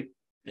 McKissick,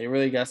 they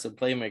really got some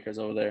playmakers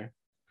over there.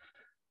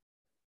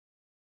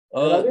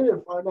 I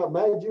didn't find out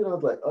Mac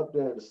Judon's like up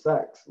there in the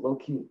sacks, low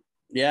key.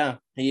 Yeah,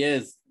 he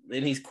is,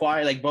 and he's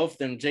quiet. Like both of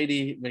them,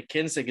 J.D.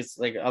 McKissick is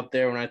like up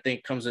there when I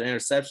think comes to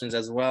interceptions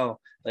as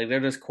well. Like they're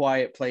just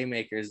quiet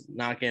playmakers,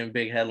 not getting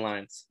big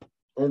headlines.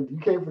 And you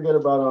can't forget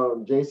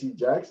about J.C.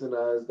 Jackson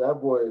as that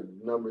boy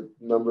number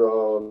 2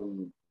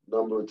 in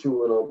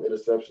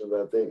interceptions,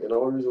 I think. And the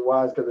only reason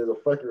why is because there's a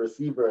fucking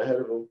receiver ahead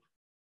of him.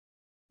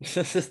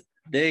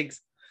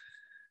 Diggs.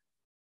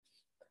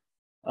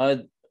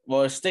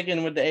 Well,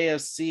 sticking with the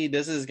AFC,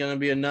 this is going to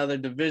be another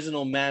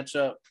divisional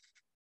matchup.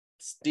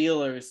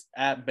 Steelers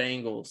at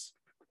Bengals.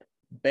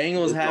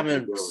 Bengals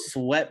haven't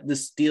swept the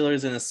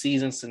Steelers in a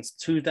season since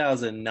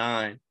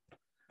 2009.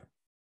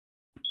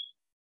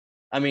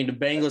 I mean, the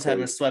Bengals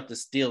haven't swept the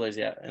Steelers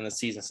yet in the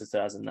season since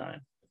 2009.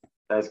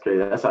 That's crazy.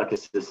 That's how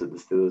consistent the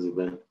Steelers have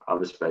been. I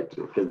respect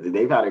it because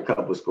they've had a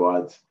couple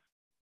squads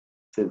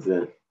since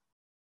then.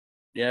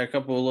 Yeah, a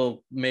couple of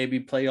little maybe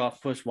playoff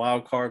push,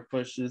 wild card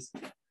pushes.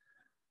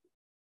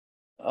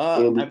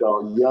 Young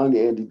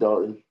Andy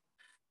Dalton.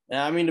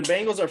 Yeah, I mean, the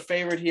Bengals are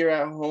favored here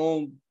at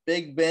home.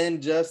 Big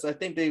Ben I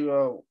think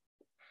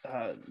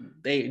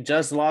they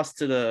just lost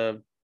to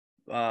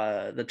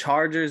the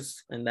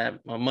Chargers in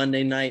that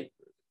Monday night.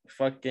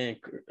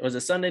 Was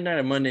it Sunday night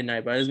or Monday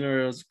night? But I just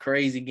remember it was a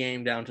crazy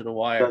game down to the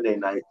wire. Sunday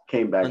night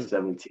came back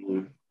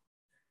 17.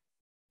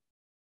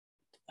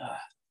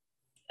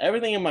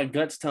 Everything in my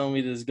guts telling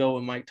me to just go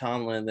with Mike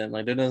Tomlin. Then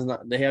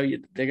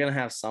they're gonna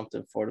have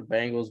something for the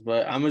Bengals,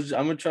 but I'm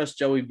gonna trust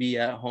Joey B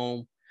at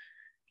home.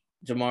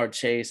 Jamar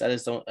Chase. I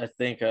don't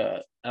think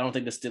the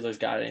Steelers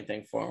got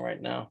anything for him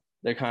right now.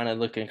 They're kind of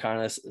looking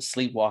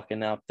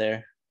sleepwalking out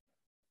there.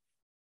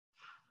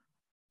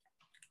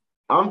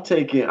 I'm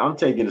taking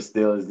the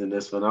Steelers in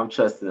this one. I'm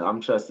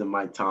trusting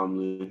Mike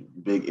Tomlin,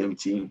 big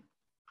MT,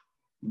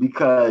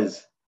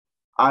 because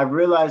I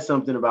realized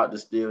something about the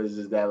Steelers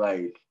is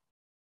that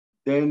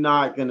they're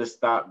not gonna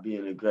stop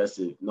being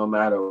aggressive no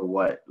matter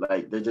what.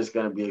 They're just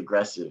gonna be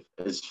aggressive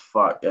as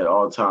fuck at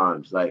all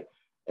times. They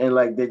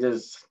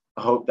just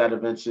hope that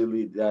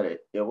eventually that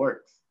it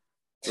works.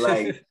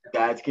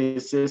 That's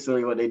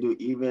consistently what they do.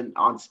 Even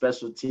on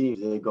special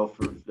teams, they'll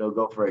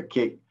go for a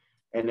kick.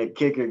 And the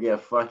kicker get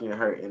fucking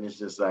hurt, and it's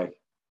just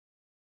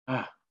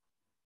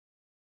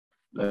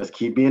let's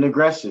keep being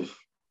aggressive.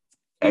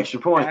 Extra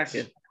points.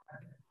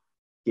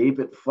 Keep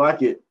it.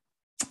 Fuck it.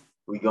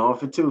 We going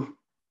for 2.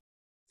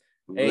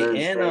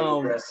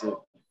 Aggressive.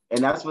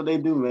 And that's what they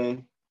do,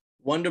 man.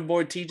 Wonder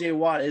Boy TJ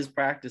Watt is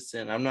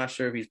practicing. I'm not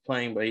sure if he's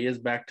playing, but he is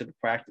back to the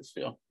practice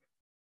field.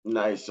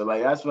 Nice. So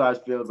that's what I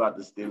feel about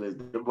the Steelers.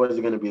 The boys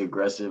are going to be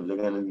aggressive. They're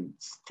going to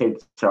take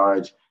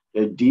charge.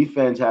 Their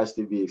defense has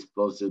to be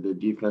explosive. Their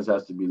defense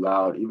has to be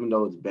loud, even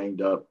though it's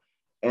banged up.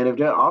 And if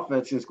their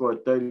offense can score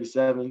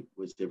 37,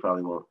 which they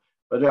probably won't,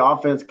 but their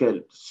offense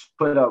could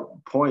put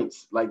up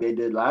points like they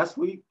did last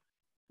week,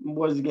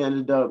 was getting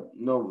the dub,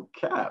 no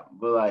cap.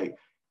 But like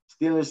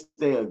Steelers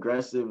stay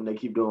aggressive and they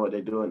keep doing what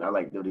they're doing. I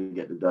like them to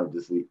get the dub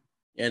this week.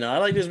 Yeah, no, I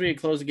like this being a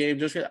close game.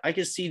 Just I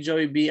could see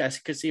Joey B. I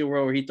could see a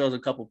world where he throws a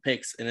couple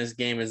picks, and this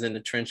game is in the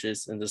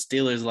trenches, and the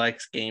Steelers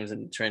likes games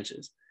in the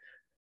trenches.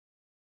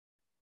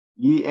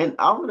 Yeah, and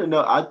I want to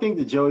know. I think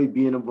the Joey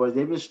B and the boys,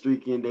 they've been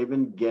streaking. They've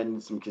been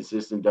getting some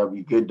consistent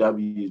good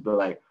W's. But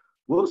like,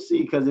 we'll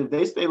see. Because if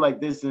they stay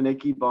like this and they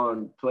keep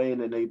on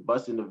playing and they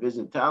busting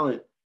division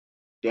talent,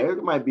 they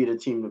might be the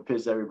team to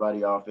piss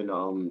everybody off and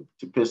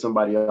to piss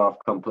somebody off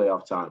come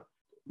playoff time.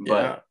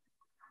 But yeah.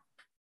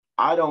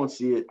 I don't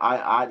see it.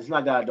 I it's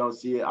not that I don't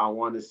see it. I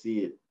want to see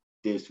it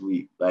this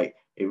week. Like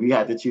if we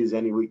had to choose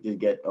any week to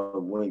get a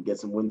win, get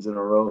some wins in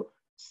a row,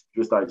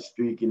 just start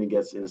streaking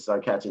and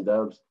start catching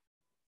dubs,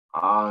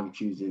 I'm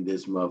choosing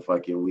this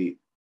motherfucking week.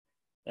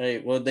 Hey,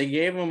 well, they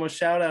gave him a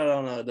shout out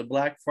on the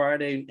Black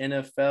Friday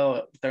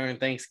NFL during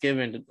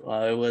Thanksgiving. It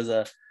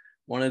was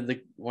one of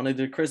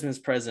the Christmas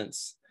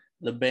presents.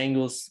 The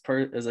Bengals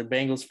as a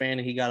Bengals fan,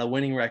 and he got a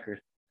winning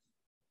record.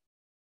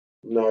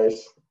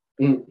 Nice.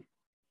 And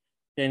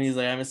he's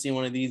like, I haven't seen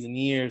one of these in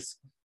years.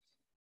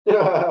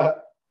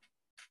 But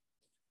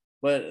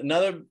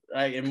another,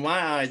 like in my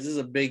eyes, this is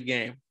a big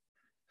game.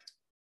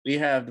 We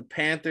have the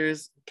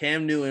Panthers,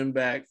 Cam Newton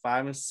back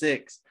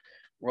 5-6,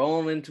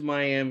 rolling into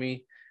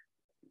Miami,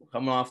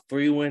 coming off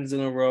 3 wins in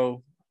a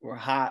row. We're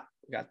hot.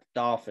 We got the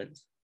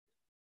Dolphins.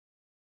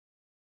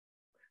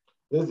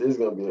 This is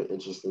gonna be an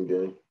interesting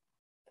game.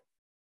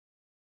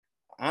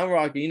 I'm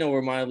rocking. You know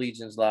where my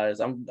allegiance lies.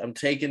 I'm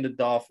taking the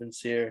Dolphins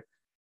here.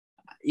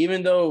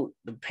 Even though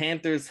the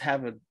Panthers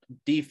have a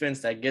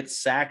defense that gets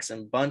sacks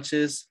and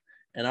bunches,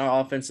 and our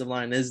offensive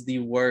line is the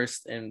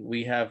worst, and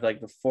we have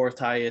like the 4th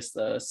highest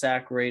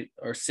sack rate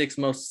or 6th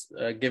most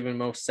given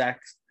most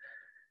sacks.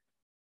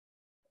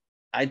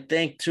 I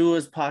think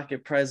Tua's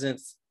pocket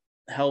presence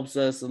helps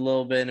us a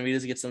little bit, and we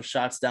just get some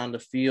shots down the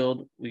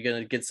field. We're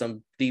going to get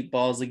some deep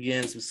balls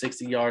again, some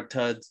 60-yard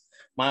tuds.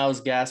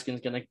 Myles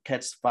Gaskin's going to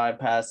catch 5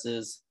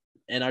 passes,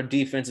 and our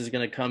defense is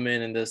going to come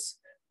in and just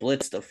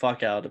blitz the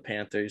fuck out of the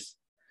Panthers.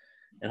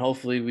 And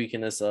hopefully we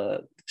can just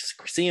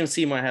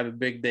CMC might have a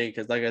big day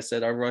because, like I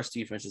said, our rush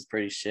defense is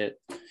pretty shit.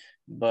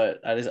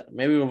 But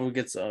maybe we'll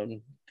get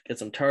some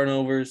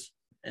turnovers,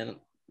 and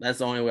that's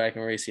the only way I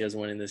can really see us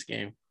winning this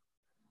game.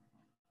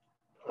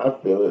 I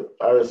feel it.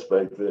 I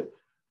respect it.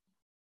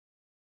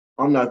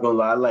 I'm not gonna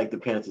lie. I like the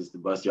Panthers to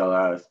bust y'all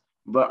ass,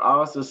 but I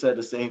also said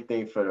the same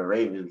thing for the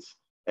Ravens,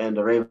 and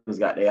the Ravens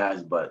got their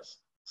ass butts.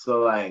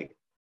 So like,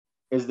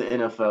 it's the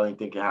NFL.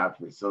 Anything can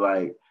happen. So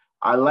like,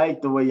 I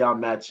like the way y'all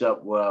match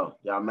up well.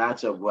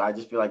 I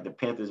just feel like the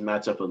Panthers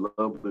match up a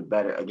little bit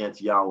better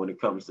against y'all when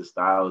it comes to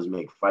styles,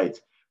 make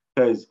fights.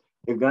 Because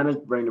they're going to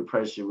bring the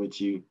pressure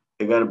with you.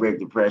 They're going to break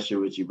the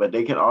pressure with you. But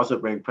they can also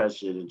bring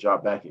pressure to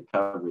drop back in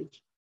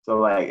coverage. So,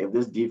 like, if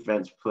this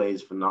defense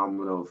plays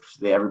phenomenal,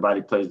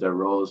 everybody plays their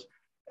roles,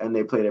 and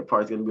they play their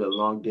part, it's going to be a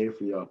long day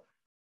for y'all.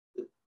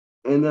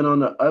 And then on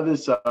the other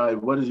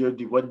side, what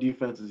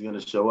defense is going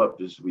to show up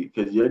this week?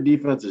 Because your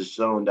defense has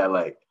shown that,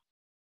 like,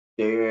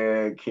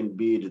 there can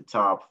be the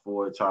top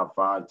 4, top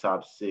 5,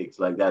 top 6,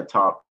 like that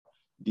top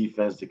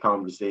defense to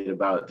conversate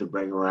about, to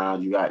bring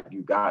around. You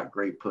got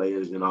great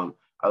players, and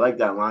I like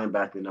that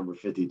linebacker number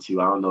 52.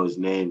 I don't know his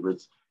name,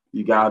 but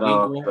you got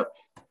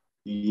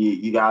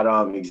you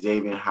got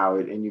Xavier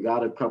Howard, and you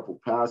got a couple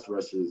pass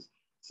rushers.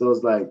 So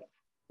it's like,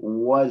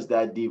 what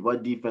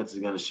defense is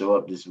going to show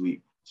up this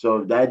week? So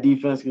if that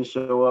defense can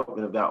show up,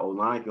 and if that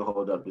O-line can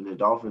hold up, then the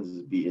Dolphins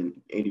is beating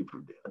 80%.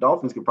 The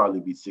Dolphins could probably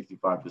beat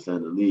 65%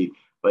 of the league,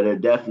 but they're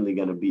definitely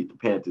going to beat the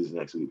Panthers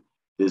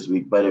this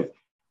week. But if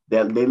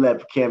they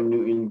let Cam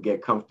Newton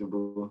get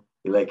comfortable,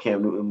 they let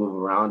Cam Newton move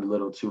around a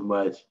little too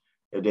much,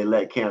 if they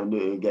let Cam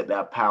Newton get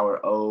that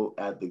power O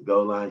at the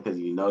goal line, because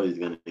you know he's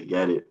going to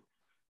get it.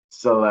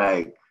 So,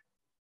 like,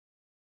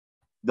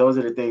 those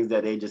are the things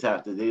that they just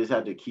have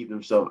to keep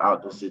themselves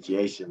out those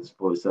situations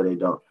so they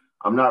don't.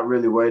 I'm not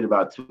really worried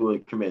about Tua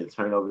committing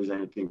turnovers or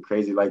anything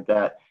crazy like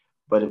that.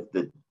 But if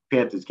the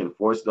Panthers can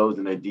force those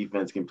and their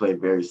defense can play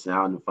very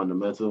sound and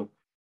fundamental,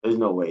 there's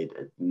no way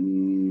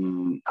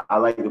that I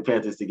like the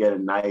Panthers to get a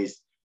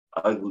nice,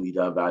 ugly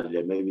dub out of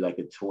it, maybe like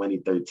a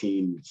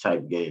 2013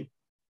 type game.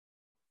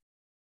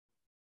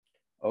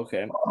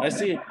 Okay, I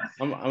see.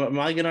 I'm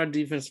liking our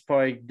defense to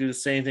probably do the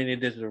same thing they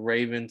did to the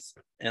Ravens,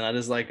 and I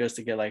just like us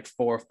to get like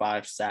 4 or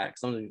 5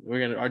 sacks.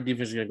 Our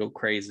defense is gonna go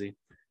crazy.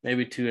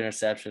 Maybe 2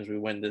 interceptions. We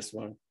win this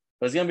one,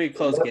 but it's gonna be a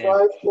close game.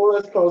 4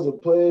 explosive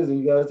plays,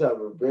 and you guys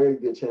have a very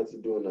good chance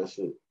of doing that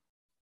shit.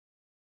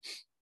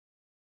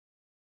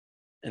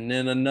 And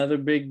then another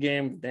big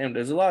game. Damn,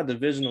 there's a lot of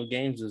divisional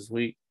games this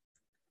week.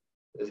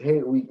 It's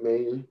hate week,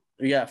 man.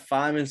 We got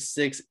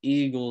 5-6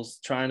 Eagles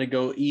trying to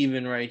go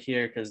even right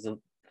here because the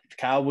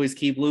Cowboys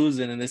keep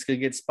losing, and this could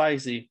get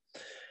spicy.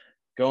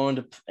 Going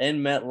to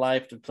in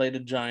MetLife to play the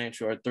Giants,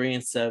 who are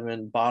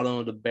 3-7, bottom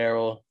of the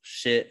barrel.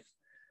 Shit.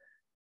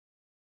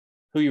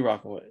 Who you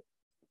rocking with?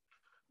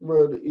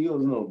 Bro, the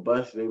Eagles no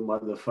bust they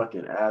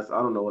motherfucking ass.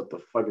 I don't know what the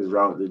fuck is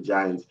wrong with the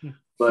Giants.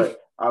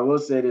 But I will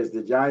say this: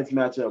 the Giants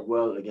match up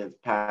well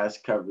against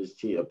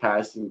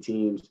passing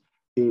teams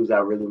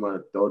that really want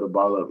to throw the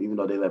ball up, even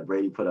though they let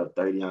Brady put up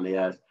 30 on the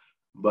ass.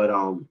 But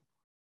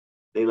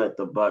they let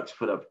the Bucs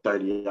put up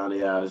 30 on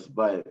the ass.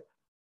 But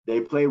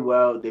they play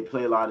well. They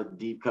play a lot of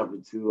deep cover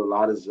too, a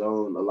lot of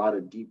zone, a lot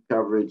of deep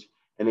coverage,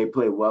 and they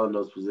play well in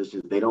those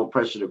positions. They don't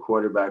pressure the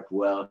quarterback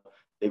well.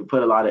 They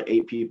put a lot of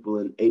eight people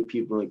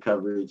in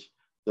coverage.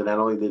 So not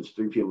only there's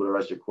 3 people to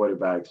rush the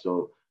quarterback,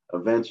 so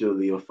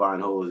eventually you'll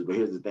find holes. But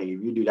here's the thing: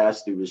 if you do that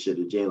stupid shit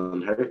to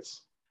Jalen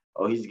Hurts,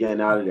 oh, he's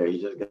getting out of there.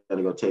 He's just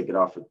gonna go take it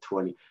off for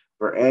 20.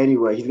 For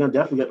anywhere, he's gonna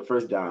definitely get the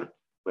first down.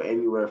 But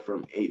anywhere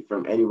from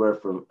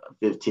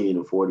 15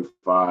 to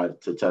 45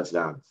 to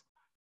touchdowns.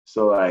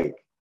 So like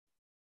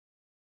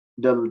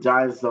the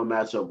Giants don't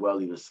match up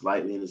well even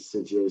slightly in this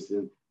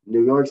situation.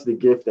 New York's the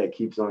gift that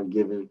keeps on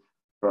giving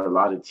for a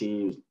lot of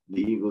teams.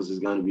 The Eagles is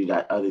going to be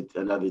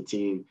another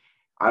team.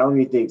 I don't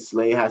even think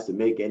Slay has to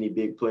make any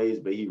big plays,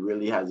 but he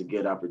really has a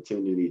good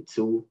opportunity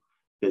too,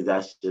 because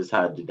that's just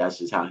how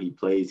he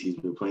plays. He's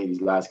been playing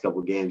these last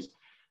couple games,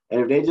 and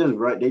if they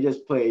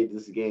just play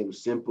this game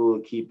simple,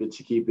 keep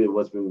it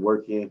what's been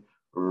working,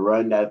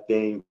 run that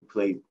thing,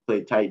 play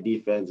tight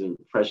defense, and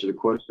pressure the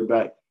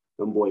quarterback.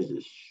 Them boys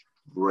is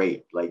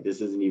great. Like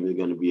this isn't even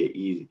going to be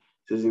easy.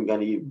 This isn't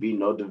going to be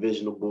no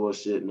divisional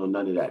bullshit, no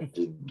none of that.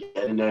 Just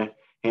get in there,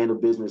 handle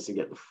business, and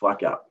get the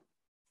fuck out.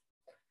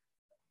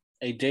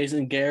 Hey,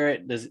 Jason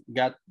Garrett just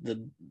got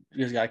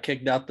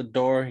kicked out the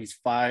door. He's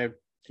fired.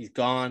 He's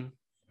gone.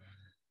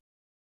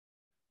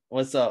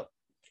 What's up?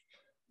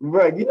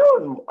 Bro, you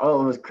know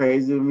what was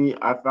crazy to me?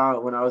 I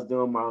found when I was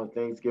doing my own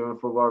Thanksgiving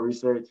football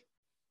research.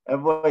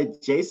 And boy,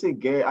 Jason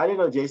Garrett, I didn't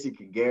know Jason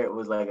Garrett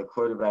was like a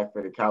quarterback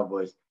for the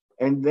Cowboys.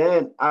 And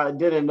then I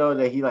didn't know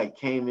that he like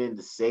came in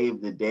to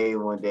save the day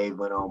one day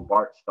when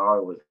Bart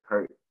Starr was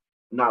hurt.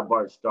 Not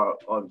Bart Starr,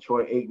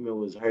 Troy Aikman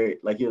was hurt.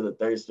 Like he was a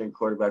third string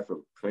quarterback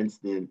from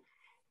Princeton.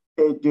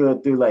 They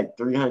threw like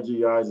 300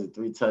 yards and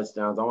 3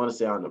 touchdowns. I want to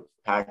say on the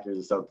Packers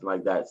or something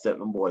like that. Sent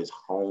them boys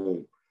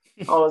home.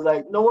 I was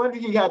like, no wonder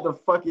he had the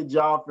fucking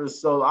job for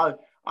so.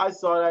 I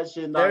saw that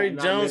shit. Jerry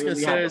Jones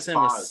considers him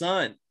a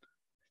son.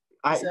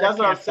 That's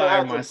what I'm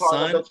saying.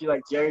 I bet you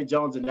like Jerry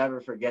Jones would never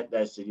forget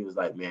that shit. He was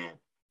like, man,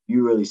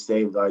 you really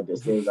saved our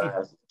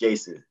ass.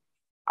 Jason,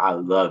 I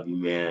love you,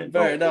 man.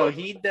 But no,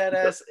 he dead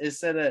ass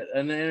said that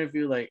in the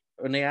interview, like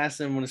when they asked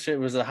him when the shit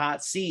was a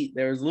hot seat,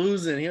 they was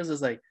losing. He was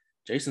just like,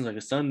 Jason's like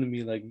a son to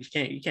me. Like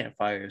you can't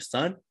fire your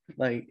son.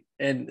 Like,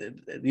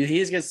 and he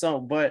just gets so.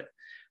 But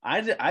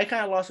I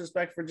kind of lost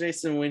respect for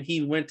Jason when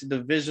he went to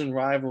division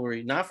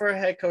rivalry, not for a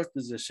head coach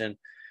position,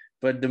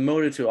 but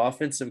demoted to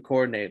offensive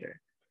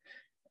coordinator.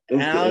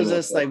 And I was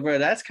just like, bro,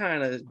 that's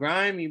kind of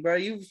grimy, bro.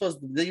 You're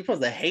supposed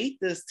to hate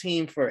this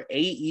team for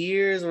 8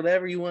 years,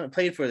 whatever you want.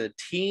 Played for the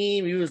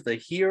team. You was the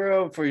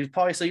hero for you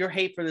probably. So your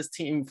hate for this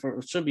team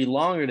should be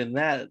longer than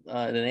that,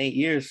 than 8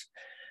 years.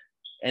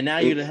 And now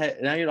you're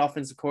the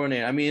offensive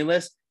coordinator. I mean,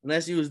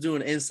 unless you was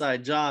doing an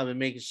inside job and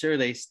making sure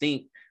they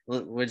stink,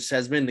 which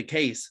has been the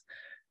case.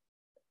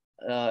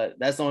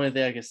 That's the only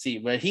thing I can see.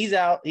 But he's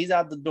out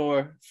the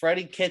door.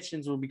 Freddie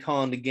Kitchens will be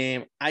calling the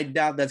game. I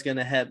doubt that's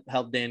gonna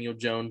help Daniel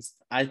Jones.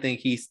 I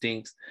think he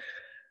stinks.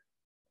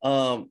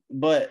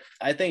 But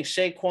I think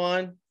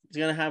Saquon is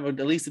gonna have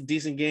at least a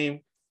decent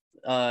game.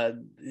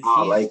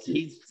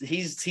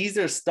 He's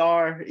their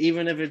star,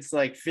 even if it's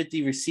like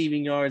 50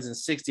 receiving yards and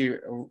 60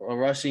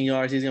 rushing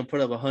yards. He's gonna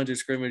put up 100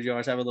 scrimmage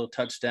yards, have a little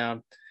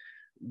touchdown.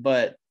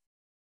 But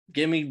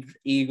give me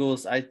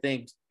Eagles. I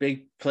think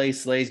big play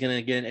Slay's going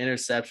to get an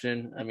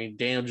interception. I mean,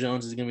 Daniel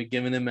Jones is going to be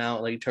giving them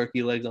out like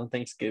turkey legs on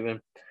Thanksgiving.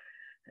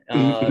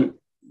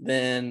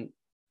 Then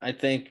I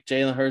think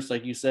Jalen Hurts,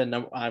 like you said,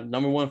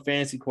 number one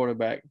fantasy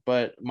quarterback.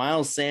 But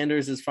Miles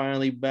Sanders is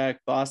finally back.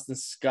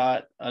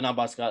 Jordan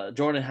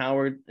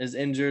Howard is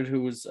injured,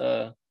 who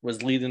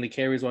was leading the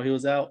carries while he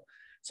was out.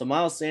 So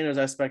Miles Sanders,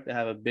 I expect to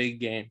have a big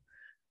game.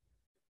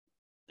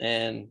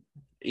 And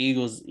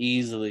Eagles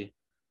easily.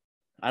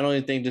 I don't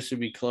even think this should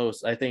be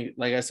close. I think,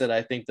 like I said,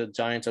 I think the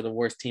Giants are the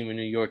worst team in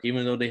New York.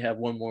 Even though they have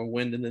one more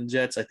win than the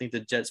Jets, I think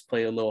the Jets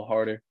play a little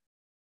harder.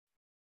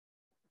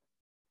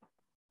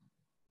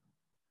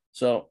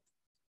 So,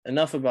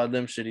 enough about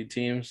them shitty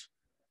teams.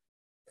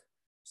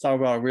 Let's talk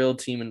about a real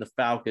team in the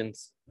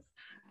Falcons.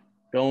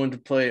 Going to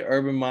play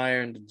Urban Meyer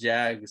and the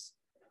Jags.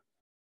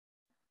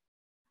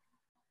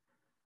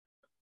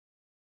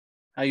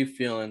 How you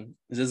feeling?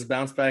 Is this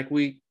bounce back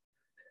week?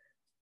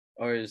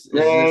 Or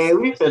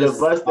we could have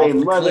bust their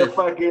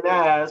motherfucking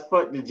ass.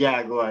 Fuck the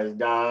Jaguars,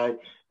 dog.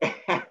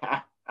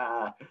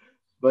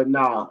 But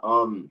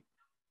nah,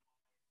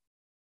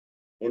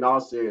 in all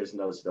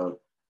seriousness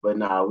though,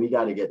 we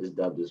got to get this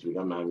dub this week.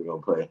 I'm not even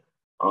gonna play.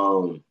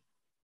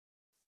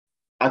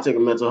 I took a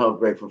mental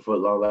health break from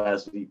football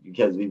last week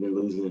because we've been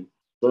losing.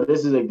 So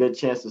this is a good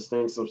chance to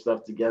string some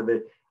stuff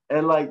together.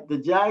 And like the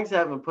Jags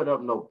haven't put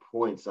up no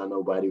points on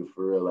nobody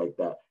for real like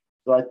that.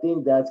 So I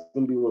think that's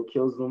gonna be what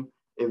kills them.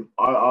 If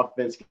our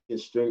offense can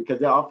string,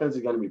 because their offense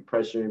is going to be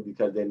pressuring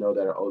because they know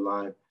that our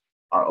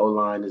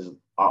O-line is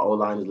our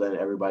O-line is letting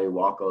everybody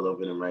walk all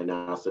over them right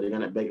now. So they're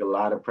going to make a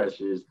lot of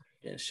pressures.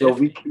 Yeah, so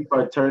we keep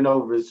our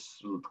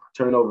turnovers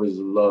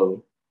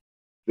low,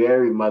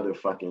 very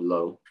motherfucking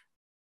low.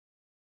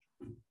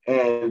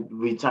 And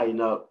we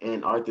tighten up,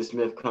 and Arthur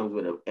Smith comes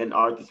with it. And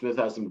Arthur Smith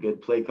has some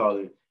good play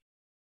calling.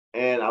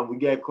 And we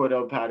get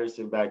Cordell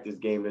Patterson back this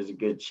game. There's a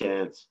good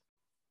chance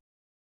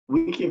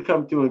we can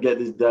come through and get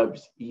this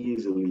dubs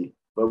easily.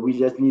 But we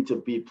just need to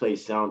play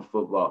sound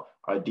football.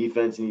 Our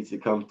defense needs to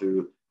come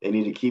through. They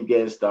need to keep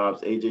getting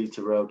stops. AJ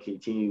Terrell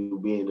continue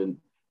being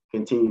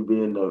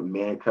the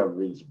man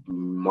coverage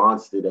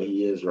monster that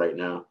he is right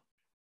now.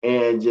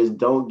 And just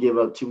don't give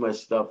up too much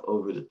stuff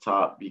over the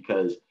top,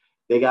 because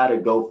they got to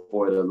go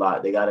for it a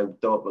lot. They got to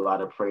throw up a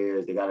lot of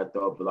prayers. They got to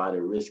throw up a lot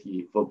of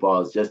risky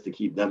footballs just to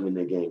keep them in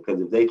the game.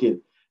 Because if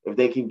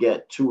they can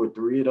get 2 or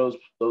 3 of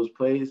those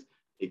plays,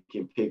 it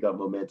can pick up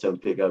momentum,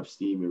 pick up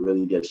steam, and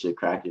really get shit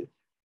cracking.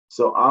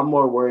 So I'm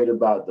more worried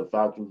about the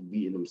Falcons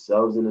beating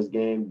themselves in this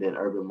game than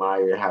Urban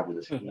Meyer having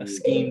a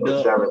scheme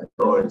up. Trevor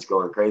Lawrence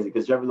going crazy,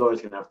 because Trevor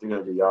Lawrence can have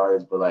 300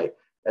 yards, but like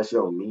that shit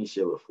don't mean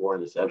shit with 4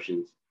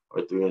 interceptions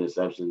or 3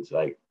 interceptions,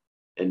 like,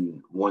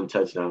 and 1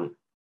 touchdown.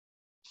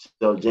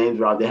 So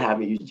they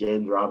haven't used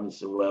James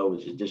Robinson well,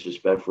 which is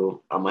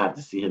disrespectful. I'm gonna have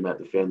to see him at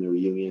the family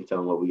reunion, tell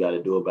him what we got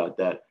to do about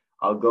that.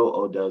 I'll go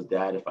Odell's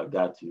dad if I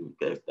got to.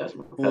 That's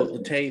my cousin.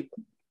 The tape.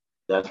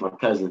 That's my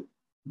cousin.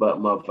 But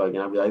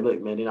motherfucking, I'll be like,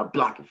 look, man, they're not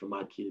blocking for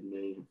my kid,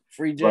 man.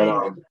 Free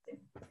James.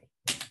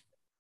 But,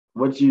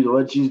 what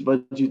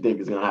you think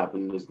is gonna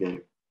happen in this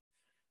game?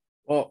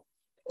 Well,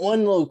 one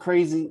little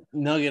crazy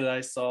nugget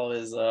I saw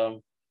is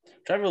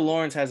Trevor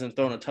Lawrence hasn't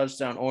thrown a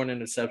touchdown or an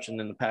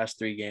interception in the past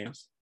 3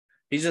 games.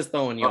 He's just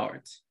throwing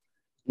yards.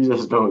 He's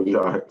just throwing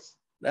yards.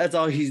 That's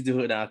all he's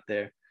doing out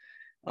there.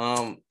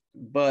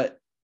 But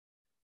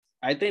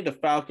I think the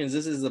Falcons,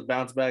 this is a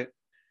bounce back.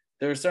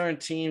 There are certain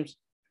teams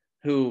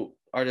who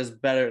are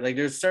just better. Like,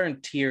 there's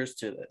certain tiers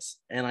to this.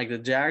 And, like, the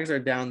Jags are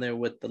down there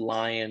with the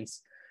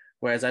Lions,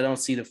 whereas I don't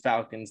see the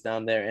Falcons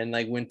down there. And,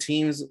 like, when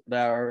teams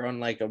that are on,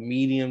 like, a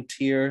medium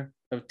tier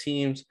of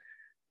teams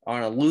are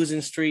on a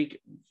losing streak,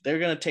 they're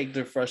going to take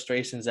their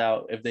frustrations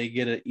out if they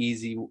get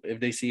if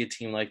they see a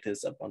team like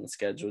this up on the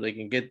schedule.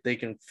 They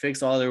can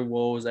fix all their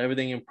woes.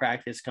 Everything in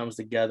practice comes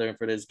together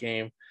for this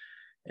game.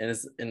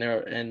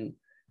 And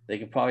they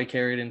can probably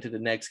carry it into the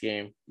next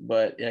game.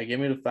 But, yeah, give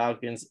me the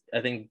Falcons.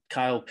 I think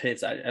Kyle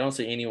Pitts, I don't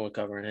see anyone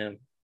covering him.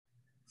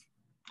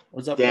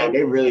 What's up? Damn,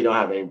 they really don't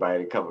have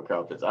anybody to cover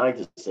Kyle Pitts. I like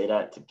to say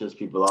that to piss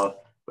people off,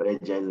 but they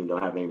genuinely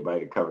don't have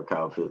anybody to cover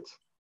Kyle Pitts.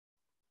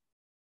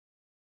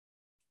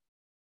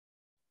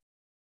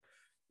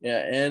 Yeah,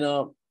 and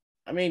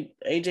I mean,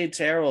 AJ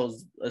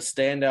Terrell's a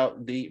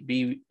standout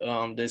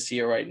this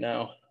year right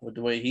now with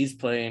the way he's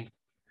playing.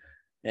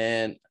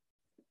 And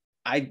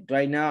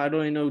right now I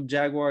don't even know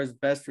Jaguars'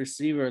 best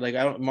receiver.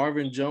 Like,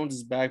 Marvin Jones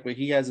is back, but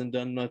he hasn't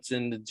done much.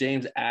 And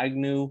James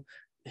Agnew,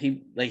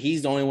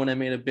 he's the only one that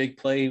made a big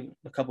play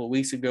a couple of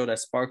weeks ago that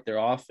sparked their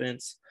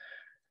offense.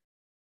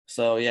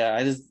 So yeah,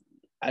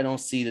 I don't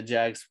see the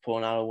Jags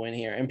pulling out a win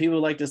here. And people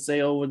like to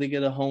say, oh, would they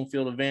get a home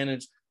field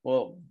advantage?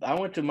 Well, I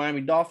went to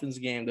Miami Dolphins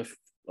game.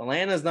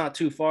 Atlanta's not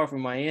too far from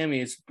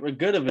Miami. It's a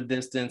good of a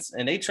distance,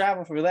 and they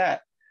travel for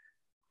that.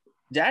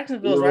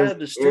 Jacksonville's right up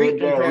the street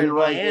compared to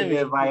Miami.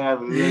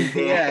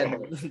 Yeah,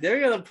 they're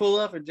going to pull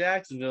up for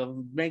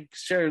Jacksonville, make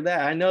sure of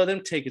that. I know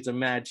them tickets are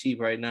mad cheap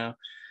right now.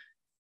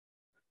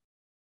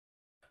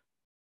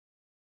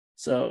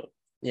 So,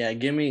 yeah,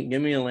 give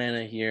me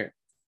Atlanta here.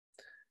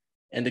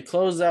 And to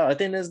close out, I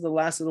think this is the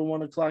last of the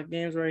 1 o'clock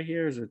games right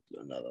here. Is there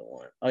another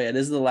one? Oh, yeah,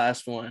 this is the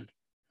last one.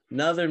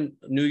 Another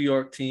New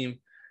York team.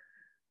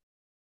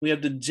 We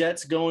have the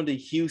Jets going to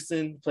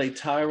Houston, play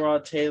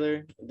Tyrod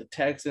Taylor. The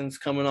Texans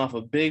coming off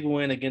a big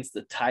win against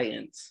the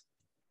Titans.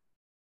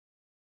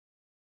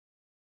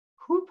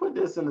 Who put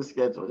this in the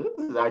schedule?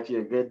 This is actually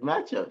a good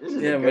matchup. This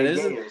is a great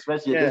game,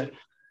 especially this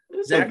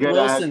Zach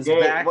Wilson's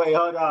back. Wait,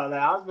 hold on.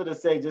 I was going to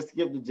say, just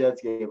skip the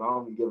Jets game. I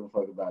don't give a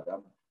fuck about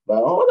that.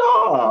 But hold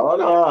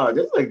on.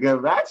 This is a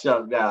good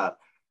matchup now.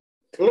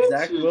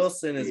 Zach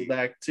Wilson is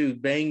back too,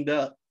 banged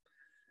up.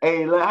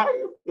 Hey, how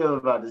you feel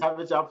about this?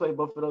 Haven't y'all played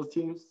both of those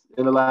teams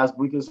in the last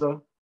week or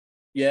so?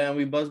 Yeah, and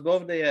we bust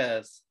both their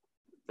ass.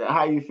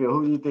 How you feel?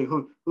 Who do you think?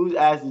 Whose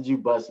ass did you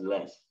bust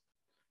less?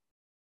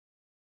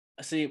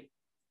 See,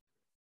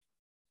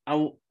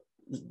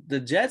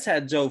 the Jets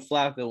had Joe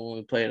Flacco when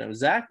we played him.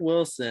 Zach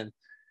Wilson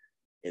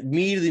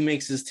immediately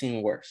makes his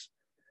team worse.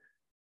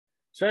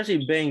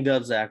 Especially banged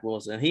up Zach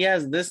Wilson. He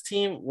has this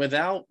team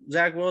without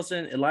Zach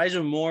Wilson.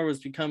 Elijah Moore was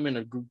becoming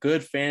a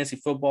good fantasy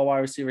football wide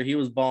receiver. He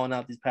was balling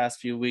out these past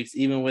few weeks,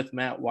 even with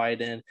Matt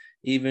White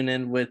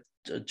with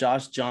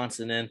Josh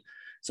Johnson in.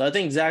 So I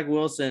think Zach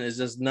Wilson is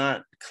just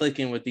not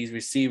clicking with these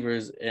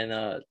receivers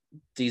and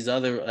these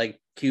other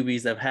like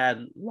QBs that have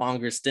had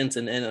longer stints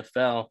in the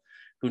NFL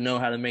who know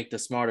how to make the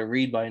smarter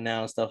read by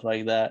now and stuff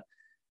like that.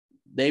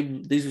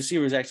 These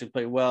receivers actually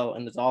play well,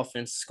 and this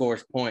offense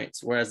scores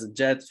points. Whereas the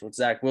Jets with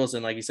Zach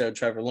Wilson, like you said,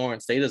 Trevor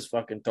Lawrence, they just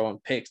fucking throwing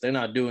picks. They're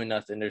not doing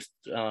nothing. There's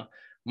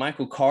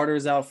Michael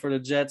Carter's out for the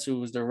Jets, who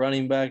was their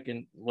running back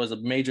and was a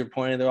major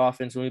point of their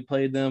offense when we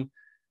played them.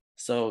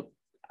 So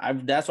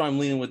that's why I'm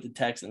leaning with the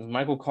Texans.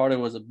 Michael Carter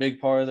was a big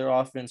part of their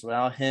offense.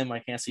 Without him, I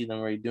can't see them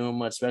really doing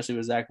much, especially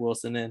with Zach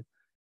Wilson in.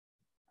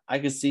 I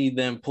could see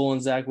them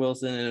pulling Zach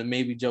Wilson and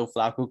maybe Joe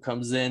Flacco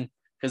comes in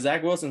because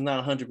Zach Wilson's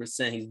not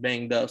 100%. He's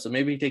banged up. So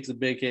maybe he takes a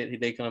big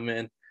hit. They come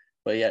in.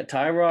 But yeah,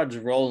 Tyrod's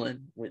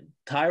rolling. When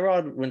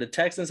the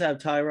Texans have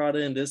Tyrod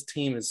in, this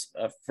team is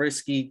a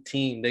frisky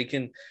team. They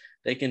can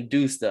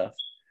do stuff.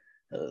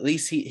 At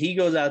least he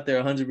goes out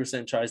there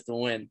 100% tries to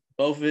win.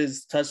 Both of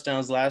his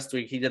touchdowns last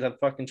week, he did a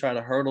fucking try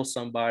to hurdle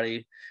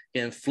somebody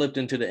and flipped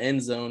into the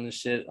end zone and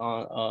shit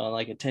on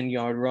like a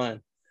 10-yard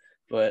run.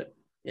 But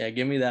yeah,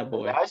 give me that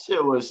boy. That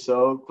shit was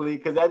so clean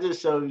because that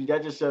just showed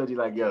you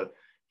like, yo,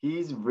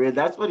 he's real.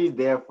 That's what he's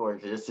there for,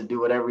 just to do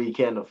whatever he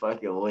can to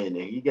fucking win.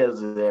 And he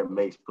goes in there and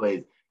makes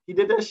plays. He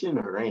did that shit in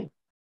the rain.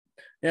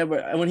 Yeah,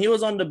 but when he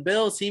was on the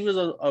Bills, he was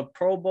a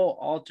Pro Bowl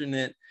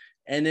alternate.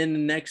 And then the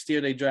next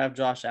year they draft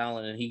Josh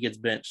Allen and he gets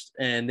benched.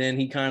 And then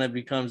he kind of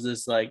becomes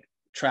this like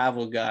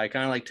travel guy,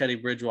 kind of like Teddy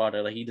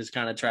Bridgewater. Like he just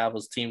kind of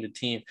travels team to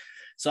team.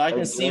 So I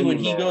can see when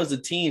he goes to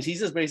teams, he's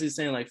just basically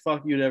saying like,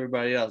 fuck you to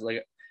everybody else.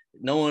 Like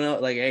no one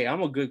else, like, hey,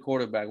 I'm a good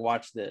quarterback.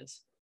 Watch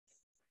this.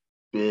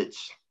 Bitch.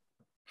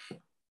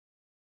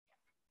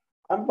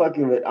 I'm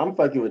fucking with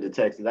the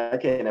Texans. I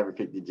can't ever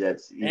pick the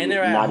Jets. And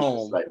they're at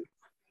home.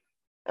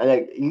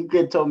 Like you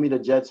could tell me the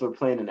Jets were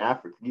playing in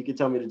Africa. You could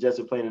tell me the Jets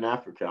are playing in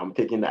Africa. I'm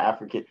picking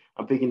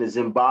the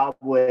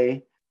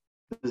Zimbabwe.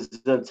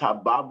 The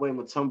Zimbabwe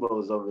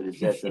Mutombo is over the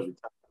Jets every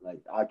time. Like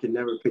I can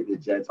never pick the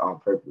Jets on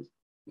purpose.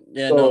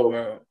 Yeah, so, no,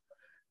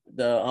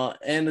 bro.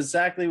 And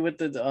exactly with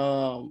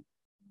the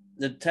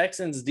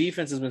Texans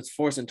defense has been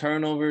forcing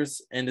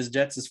turnovers, and the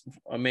Jets has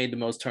made the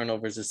most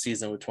turnovers this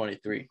season with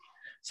 23.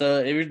 So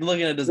if you're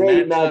looking at this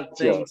matchup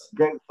things,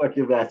 great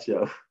fucking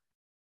matchup.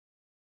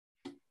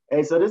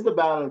 Hey, so this is the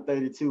battle of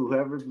 32.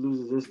 Whoever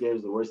loses this game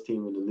is the worst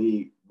team in the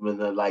league. When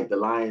the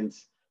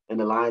Lions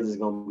is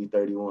gonna be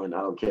 31.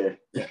 I don't care.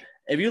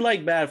 If you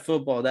like bad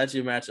football, that's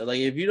your matchup. Like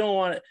if you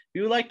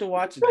like to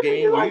watch a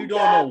game where you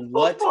don't know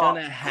what's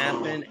gonna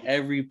happen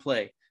every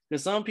play.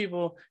 Because some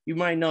people you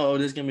might know,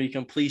 this is gonna be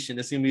completion,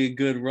 this is gonna be a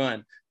good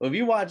run. But if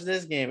you watch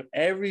this game,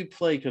 every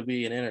play could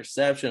be an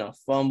interception, a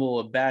fumble,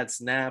 a bad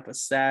snap, a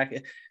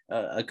sack,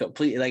 a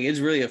complete, like it's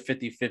really a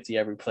 50-50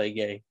 every play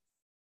game.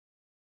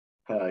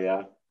 Hell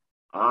yeah.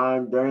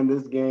 During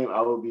this game,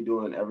 I will be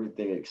doing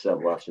everything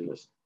except watching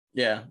this.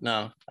 Yeah,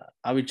 no,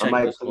 I'll be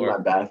checking the score. My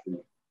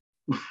bathroom.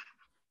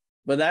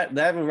 But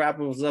that will wrap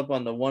us up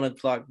on the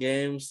 1:00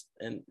 games,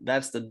 and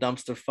that's the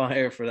dumpster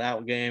fire for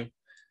that game.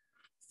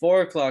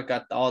 4:00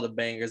 got all the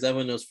bangers.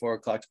 Everyone knows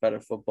 4:00's better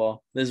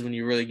football. This is when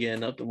you're really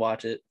getting up to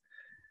watch it.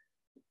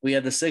 We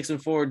had the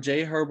 6-4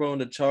 Jay Herbo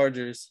and the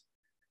Chargers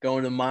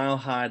going to Mile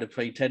High to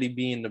play Teddy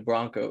B and the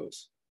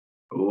Broncos.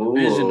 Ooh.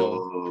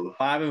 Divisional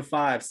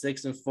 5-5,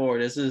 6-4.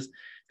 This is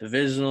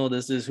divisional.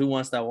 This is who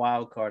wants that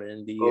wild card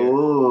in the year.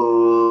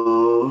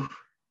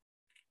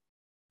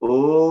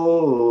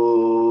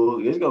 Oh,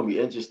 it's gonna be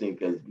interesting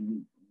because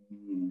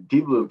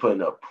people are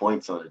putting up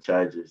points on the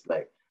Chargers.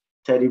 Like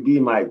Teddy B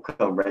might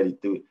come ready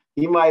through.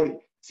 He might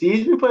see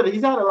he's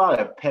had a lot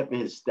of pep in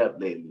his step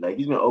lately. Like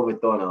he's been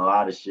overthrowing a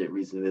lot of shit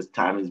recently. This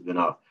time has been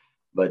off,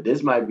 but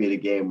this might be the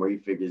game where he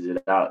figures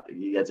it out.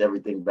 He gets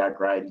everything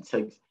back right.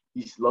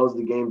 He slows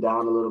the game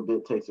down a little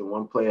bit, takes it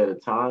one play at a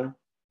time.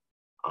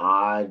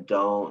 I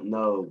don't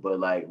know, but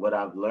like what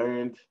I've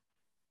learned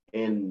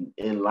in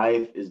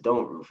life is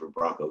don't root for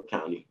Bronco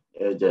County.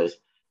 They're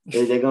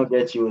gonna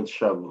get you in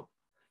trouble.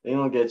 They're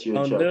gonna get you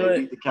in trouble.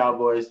 They beat the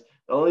Cowboys.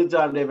 The only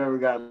time they've ever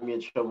gotten me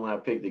in trouble when I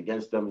picked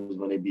against them was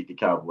when they beat the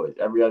Cowboys.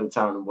 Every other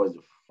time the boys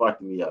have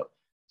fucked me up.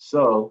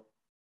 So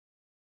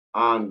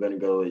I'm gonna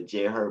go with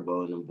Jay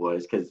Herbo and the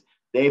boys because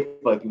they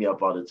fuck me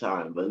up all the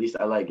time, but at least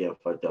I like getting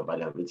fucked up by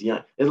them. It's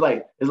young. It's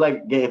like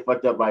getting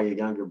fucked up by your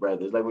younger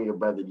brother. It's like when your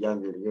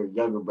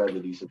younger brother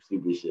do some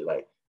stupid shit.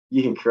 Like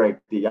you can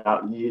correct it.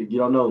 You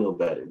don't know no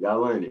better.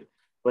 Y'all learn it.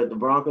 But the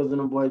Broncos and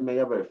the boys, man,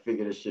 y'all better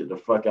figure this shit the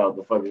fuck out.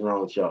 The fuck is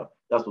wrong with y'all?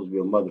 That's supposed to be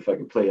a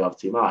motherfucking playoff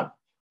team.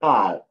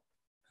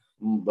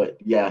 But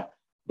yeah,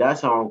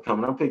 that's how I'm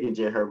coming. I'm picking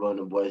Jay Herbo and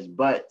the boys,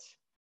 but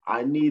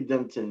I need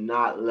them to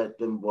not let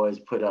them boys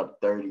put up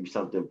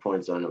 30-something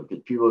points on them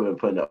because people have been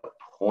putting up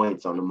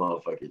points on the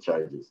motherfucking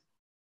Chargers.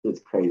 It's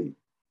crazy.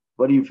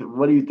 What do you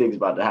think is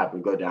about to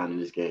happen? Go down in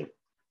this game.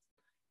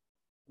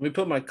 Let me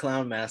put my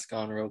clown mask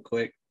on real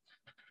quick.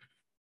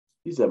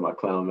 You said my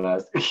clown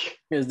mask.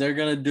 Because they're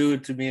gonna do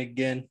it to me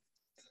again.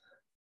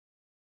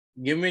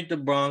 Give me the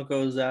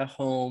Broncos at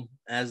home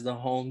as the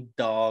home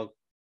dog.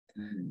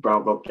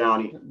 Bronco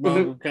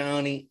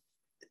County.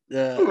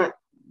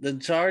 The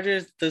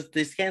Chargers,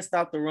 they can't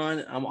stop the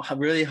run. I'm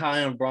really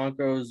high on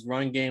Broncos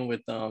run game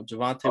with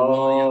Javonte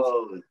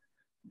Williams.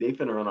 They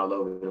finna run all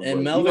over them.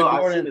 And Melvin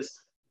Gordon,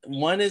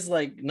 one is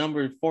like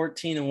number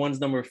 14 and one's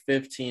number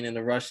 15 in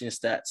the rushing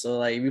stats. So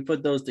like if you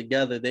put those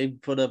together, they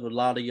put up a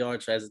lot of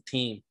yards as a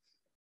team.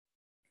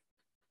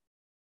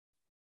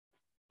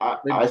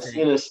 I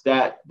seen a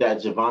stat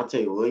that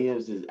Javonte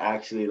Williams is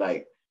actually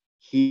like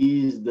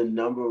he's the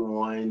number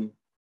one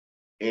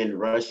in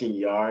rushing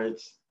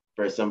yards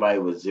for somebody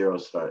with 0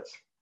 starts.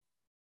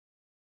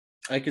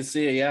 I can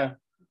see it, yeah.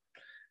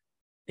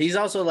 He's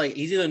also like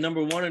he's either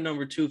number 1 or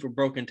number 2 for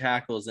broken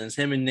tackles, and it's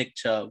him and Nick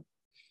Chubb.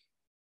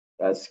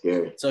 That's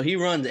scary. So he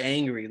runs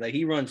angry, like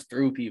he runs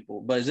through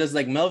people. But it's just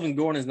like Melvin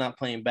Gordon's not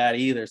playing bad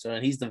either.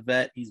 So he's the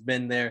vet. He's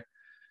been there.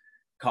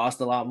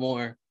 Cost a lot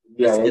more.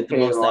 Yeah, get the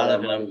most out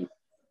of him. Money.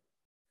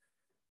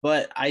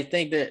 But I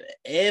think that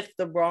if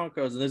the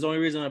Broncos, and there's the only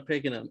reason I'm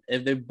picking them,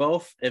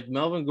 if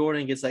Melvin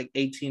Gordon gets like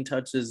 18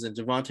 touches and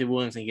Javonte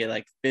Williams can get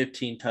like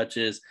 15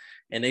 touches,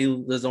 and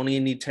there's only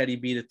need Teddy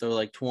B to throw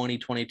like 20,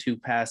 22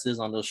 passes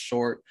on those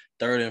short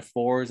 3rd and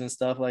 4s and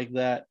stuff like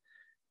that.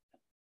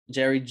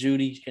 Jerry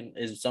Jeudy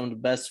is some of the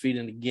best feet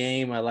in the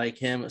game. I like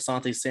him.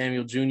 Asante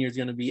Samuel Jr. is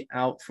going to be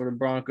out for the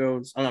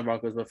Broncos. Oh, not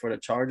Broncos, but for the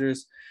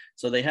Chargers.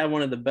 So they have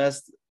one of the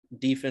best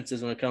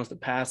defenses when it comes to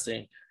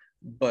passing,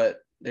 but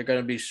they're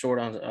going to be short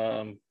on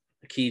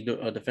a key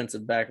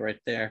defensive back right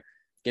there.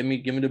 Give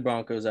me the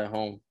Broncos at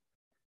home.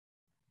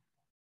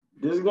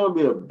 This is going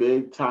to be a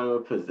big time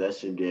of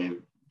possession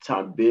game.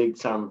 Big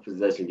time of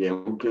possession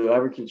game.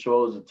 Whoever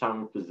controls the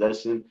time of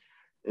possession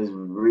is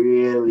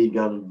really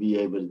going to be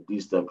able to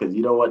do stuff because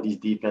you don't want these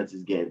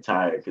defenses getting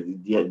tired because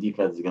the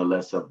defense is going to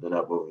let something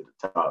up over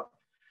the top.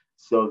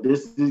 So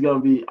this is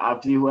going to be,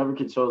 obviously, whoever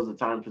controls the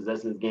time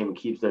possession of this game and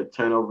keeps their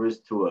turnovers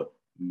to a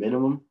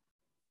minimum,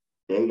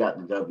 they got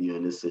the W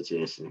in this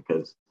situation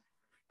because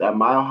that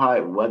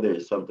mile-high weather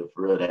is something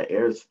for real. That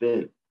air is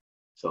thin.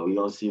 So we're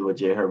going to see what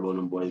Jay Herbo and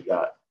them boys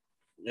got.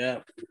 Yeah,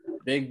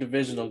 big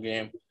divisional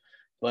game.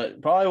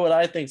 But probably what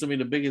I think is going to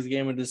be the biggest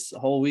game of this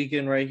whole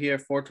weekend right here,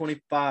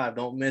 425.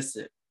 Don't miss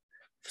it.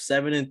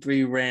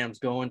 7-3 Rams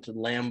going to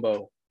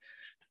Lambeau.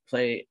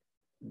 Play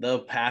the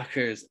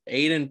Packers.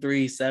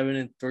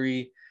 8-3,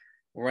 7-3.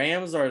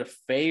 Rams are the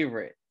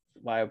favorite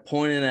by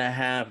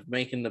 1.5,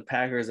 making the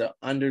Packers an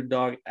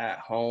underdog at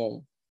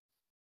home.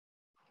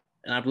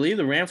 And I believe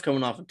the Rams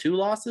coming off of 2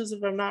 losses,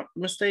 if I'm not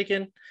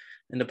mistaken,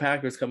 and the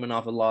Packers coming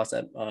off a loss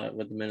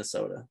with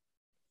Minnesota.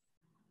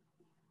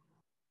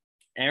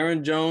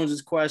 Aaron Jones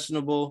is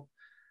questionable.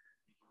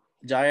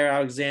 Jair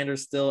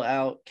Alexander's still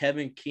out.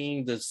 Kevin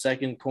King, the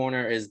second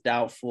corner, is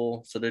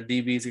doubtful. So their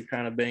DBs are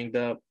kind of banged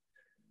up.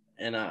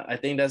 And I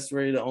think that's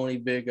really the only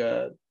big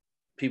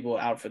people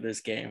out for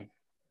this game.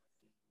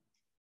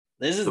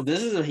 This is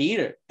a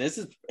heater. This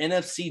is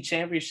NFC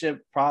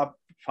Championship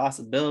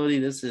possibility.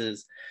 This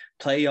is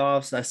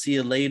playoffs. I see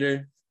it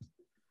later.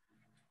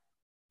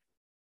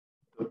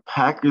 The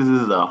Packers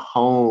is a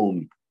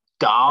home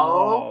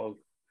dog.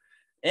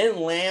 In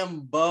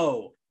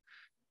Lambeau.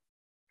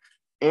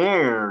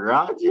 Aaron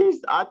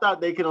Rodgers? I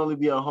thought they could only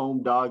be a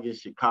home dog in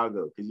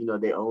Chicago because,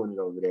 they own it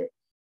over there.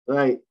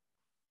 Like,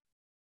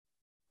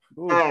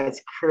 ooh.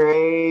 That's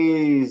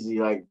crazy.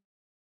 Like,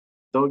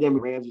 don't get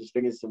me Rams just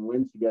stringing some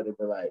wins together,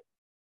 but, like,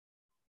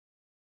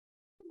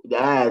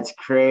 that's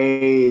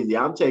crazy.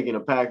 I'm taking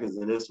the Packers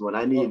in this one.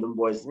 I need them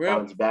boys to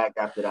bounce back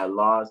after that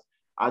loss.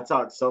 I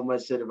talked so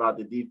much shit about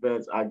the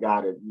defense. I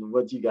got it.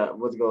 What you got?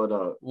 What's going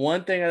on?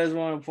 One thing I just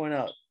want to point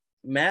out.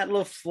 Matt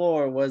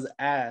LaFleur was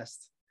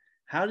asked,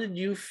 how did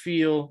you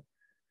feel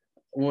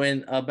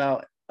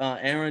about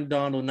Aaron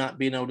Donald not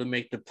being able to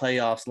make the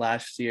playoffs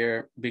last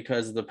year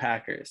because of the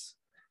Packers?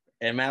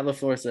 And Matt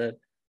LaFleur said,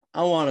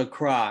 I want to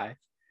cry.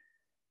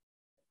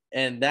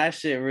 And that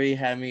shit really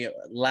had me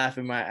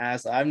laughing my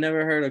ass. I've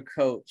never heard a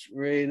coach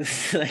really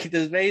like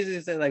this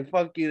basically say like,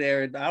 fuck you,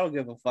 Aaron. I don't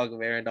give a fuck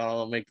if Aaron Donald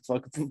will make the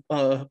fucking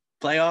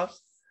playoffs.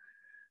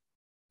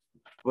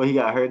 Well, he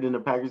got hurt in the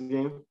Packers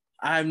game?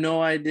 I have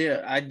no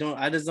idea. I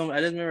just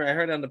remember I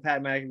heard it on the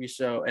Pat McAfee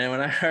show. And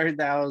when I heard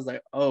that, I was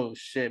like, oh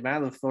shit,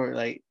 Matt LaFleur,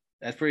 like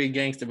that's pretty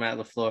gangster, Matt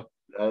LaFleur.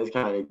 That is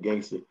kind of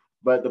gangster.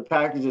 But the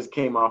Packers just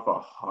came off a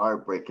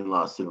heartbreaking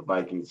loss to the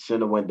Vikings.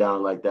 Shouldn't have went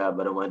down like that,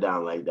 but it went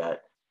down like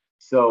that.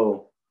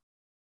 So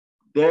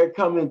they're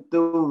coming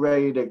through,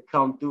 ready to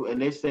come through,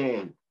 and they're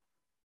saying,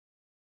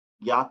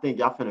 y'all think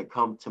y'all finna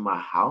come to my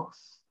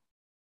house?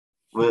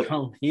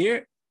 Come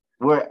here?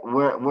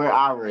 Where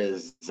I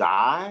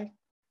reside?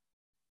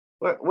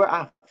 Where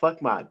I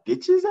fuck my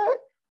bitches at?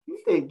 You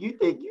think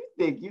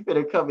you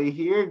finna come in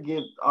here and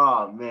get,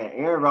 oh man,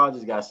 Aaron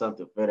Rodgers got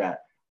something for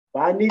that. But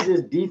I need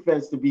this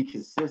defense to be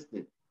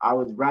consistent. I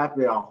was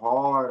rapping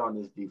hard on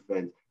this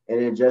defense. And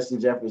then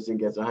Justin Jefferson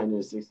gets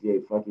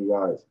 168 fucking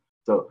yards.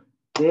 So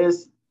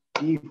this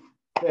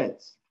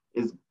defense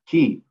is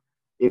key.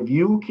 If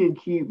you can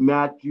keep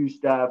Matthew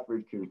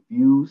Stafford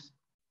confused,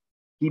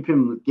 keep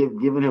him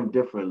giving him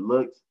different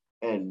looks,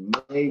 and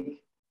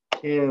make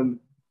him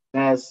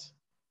mess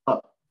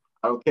up.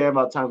 I don't care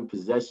about time of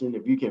possession.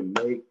 If you can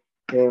make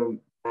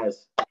him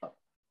mess up.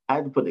 I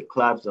had to put the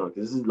claps on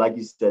because this is, like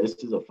you said, this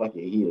is a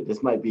fucking heater.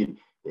 This might be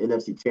the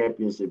NFC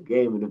Championship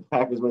game. And if the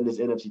Packers win this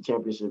NFC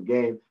Championship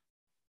game,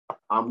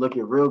 I'm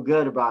looking real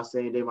good about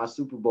saying they're my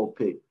Super Bowl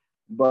pick.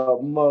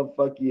 But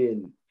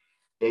motherfucking,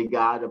 they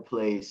got to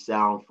play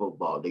sound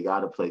football. They got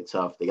to play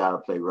tough. They got to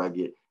play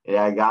rugged. And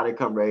I got to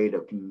come ready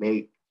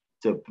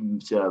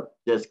to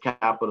just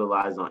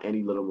capitalize on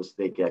any little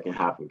mistake that can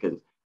happen because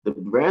the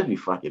Rams be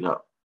fucking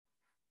up.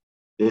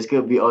 This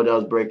could be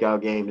Odell's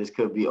breakout game. This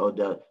could be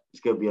Odell.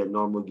 This could be a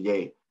normal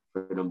day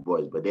for them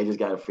boys, but they just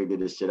got to figure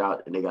this shit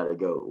out and they got to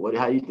go.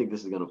 How do you think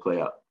this is going to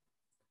play out?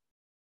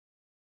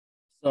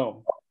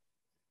 So,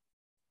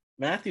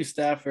 Matthew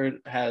Stafford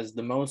has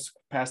the most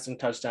passing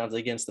touchdowns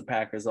against the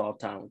Packers all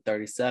time with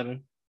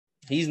 37.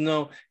 He's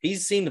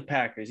seen the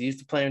Packers. He used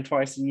to play them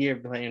twice a year,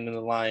 playing in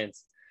the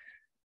Lions.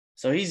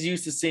 So he's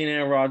used to seeing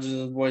Aaron Rodgers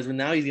and his boys, but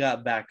now he's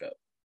got backup.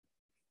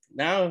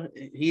 Now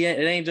it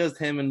ain't just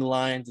him and the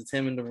Lions, it's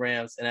him and the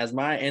Rams. And as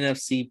my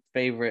NFC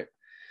favorite,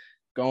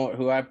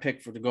 who I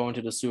picked to go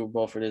into the Super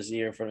Bowl for this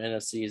year for the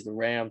NFC is the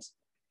Rams.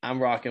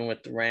 I'm rocking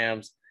with the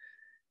Rams.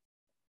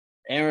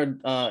 Aaron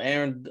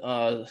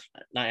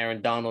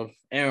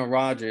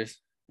Rodgers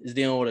is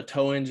dealing with a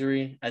toe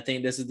injury. I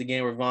think this is the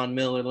game where Von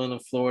Miller,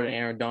 Leonard Floyd, and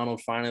Aaron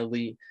Donald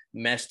finally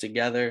mesh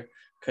together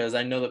because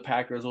I know the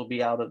Packers will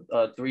be out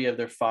of 3 of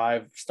their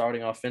 5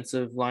 starting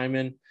offensive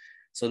linemen.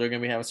 So they're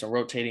going to be having some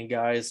rotating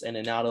guys in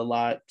and out a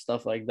lot,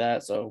 stuff like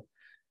that. So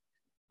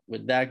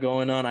with that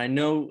going on, I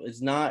know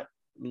it's not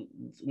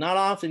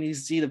often you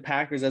see the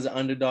Packers as an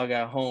underdog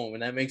at home,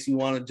 and that makes you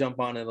want to jump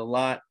on it a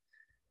lot.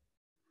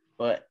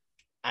 But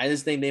I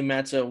just think they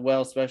match up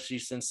well, especially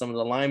since some of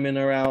the linemen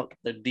are out.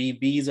 The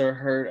DBs are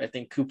hurt. I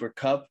think Cooper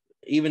Kupp,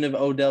 even if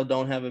Odell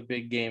don't have a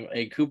big game,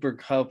 Cooper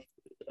Kupp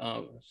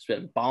has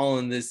been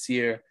balling this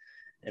year.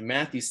 And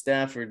Matthew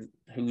Stafford,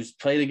 who's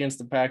played against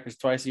the Packers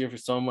twice a year for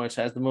so much,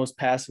 has the most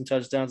passing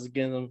touchdowns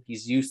against them.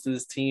 He's used to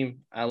this team.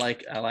 I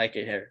like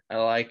it here. I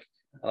like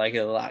it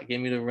a lot. Give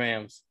me the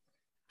Rams.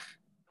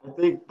 I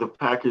think the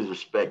Packers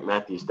respect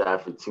Matthew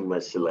Stafford too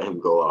much to let him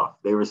go off.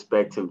 They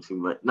respect him too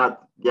much.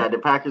 The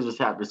Packers just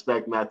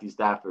respect Matthew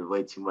Stafford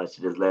way too much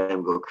to just let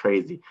him go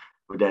crazy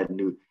with that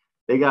new.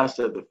 They got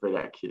something for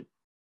that kid.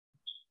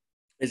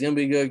 It's gonna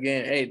be a good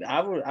game. Hey,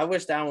 I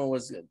wish that one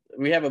was good.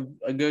 We have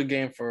a good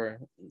game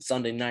for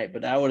Sunday night,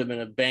 but that would have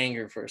been a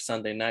banger for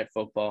Sunday night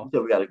football.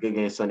 So we got a good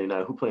game Sunday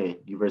night. Who playing?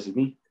 You versus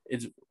me?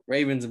 It's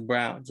Ravens and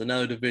Browns,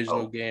 another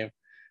divisional game.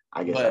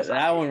 I guess but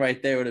that one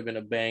right there would have been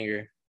a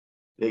banger.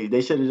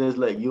 They should have just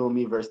let you and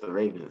me versus the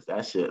Ravens.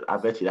 That shit, I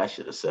bet you that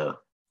should have sold.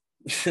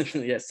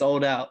 Yeah,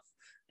 sold out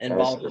in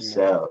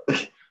Baltimore.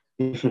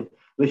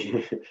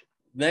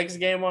 Next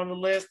game on the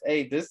list.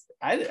 Hey,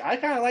 I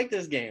kind of like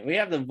this game. We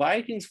have the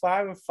Vikings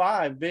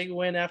 5-5, big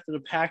win after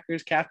the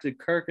Packers, Captain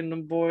Kirk and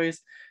them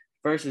boys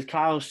versus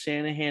Kyle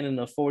Shanahan and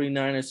the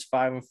 49ers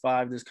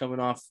 5-5, just coming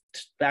off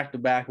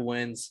back-to-back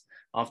wins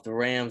off the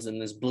Rams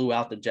and this blew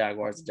out the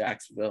Jaguars of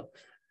Jacksonville.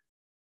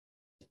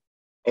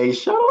 Hey,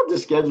 shout out to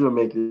schedule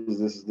makers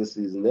this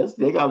season.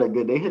 They got a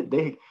good. They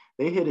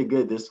hit it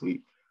good this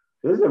week.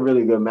 This is a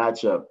really good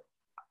matchup.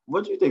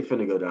 What do you think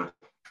finna go down?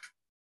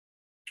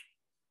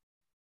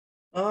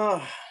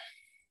 I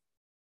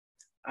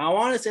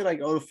want to say the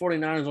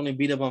 49ers only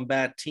beat up on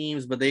bad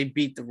teams, but they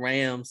beat the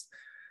Rams.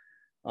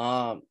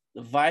 The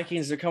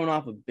Vikings are coming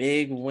off a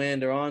big win.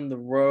 They're on the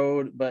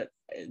road, but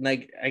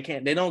they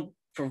don't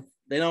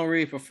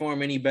really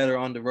perform any better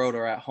on the road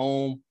or at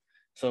home.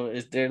 So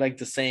they're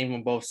the same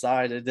on both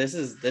sides. This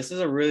is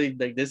a really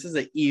this is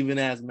an even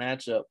ass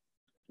matchup.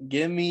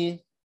 Give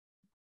me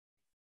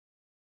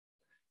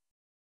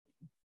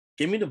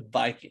the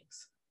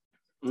Vikings.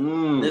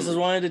 This is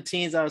one of the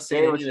teams I was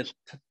saying they need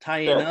to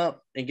tighten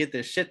up and get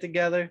their shit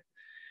together.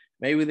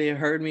 Maybe they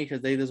heard me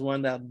because they just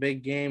won that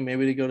big game.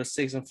 Maybe they go to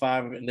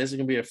 6-5, and this is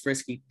gonna be a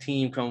frisky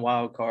team come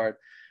wild card.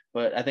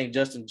 But I think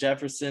Justin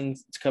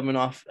Jefferson's coming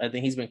off. I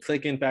think he's been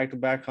clicking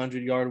back-to-back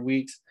 100-yard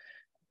weeks.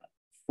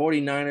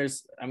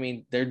 49ers, I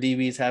mean, their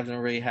DBs haven't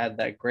really had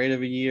that great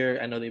of a year.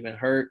 I know they've been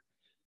hurt.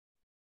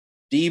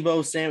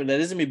 Deebo Samuel,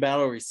 that isn't be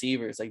battle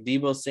receivers like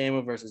Deebo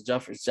Samuel versus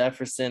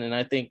Jefferson, and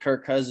I think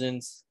Kirk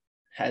Cousins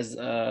has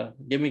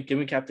give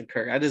me Captain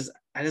Kirk. I just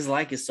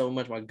like it so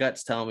much. My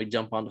gut's telling me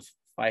jump on the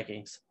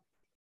Vikings.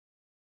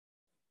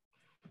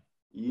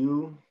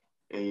 You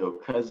and your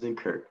cousin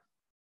Kirk.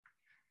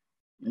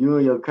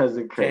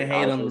 Can't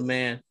hate on the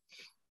man.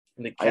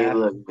 Hey,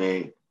 look,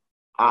 man.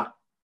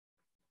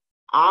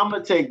 I'm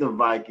going to take the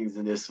Vikings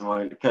in this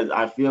one because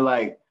I feel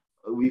like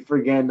we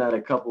forget that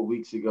a couple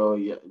weeks ago,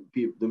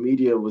 the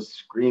media was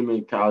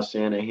screaming Kyle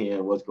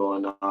Shanahan, what's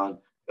going on.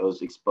 It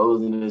was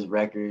exposing his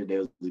record. They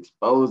was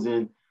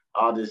exposing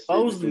all this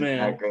shit.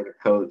 That greater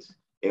coach.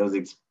 It was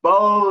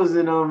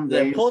exposing him.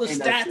 They pull the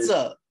stats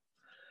up.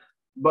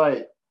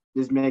 But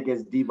this man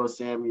gets Deebo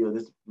Samuel.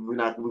 We're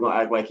gonna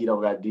act like he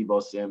don't got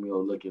Deebo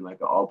Samuel looking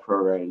like an all-pro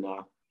right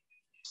now.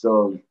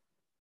 So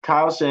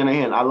Kyle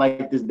Shanahan, I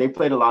like this. They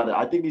played a lot of.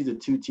 I think these are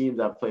two teams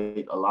that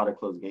played a lot of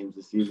close games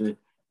this season.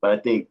 But I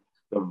think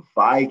the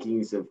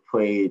Vikings have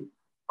played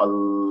a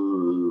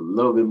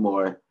little bit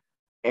more,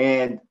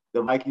 and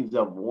the Vikings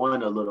have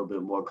won a little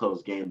bit more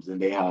close games than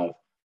they have.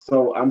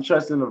 So I'm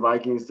trusting the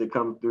Vikings to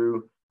come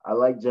through. I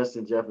like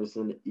Justin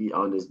Jefferson to eat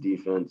on this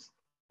defense.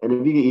 And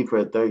if he can eat for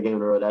a third game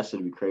in a row, that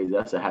should be crazy.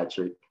 That's a hat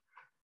trick.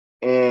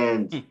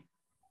 And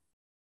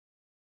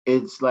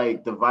it's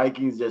like the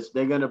Vikings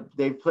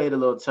they played a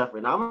little tougher.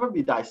 And I'm gonna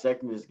be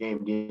dissecting this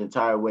game the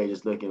entire way,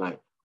 just looking like,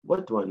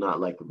 what do I not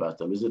like about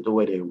them? Is it the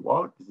way they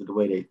walk? Is it the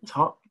way they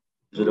talk?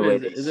 Is it the way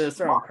is it a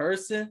certain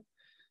person?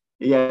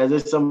 Yeah, is there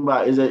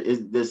somebody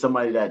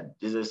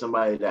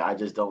that I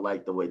just don't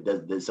like the way?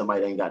 Does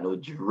somebody that ain't got no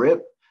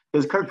drip?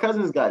 Because Kirk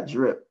Cousins got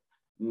drip.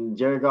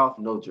 Jared Goff,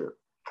 no drip.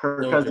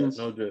 Kirk Cousins,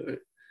 no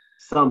drip.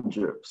 Some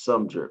drip,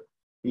 some drip.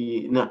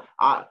 I'm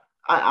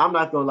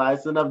not gonna lie,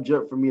 it's enough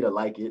drip for me to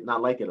like it.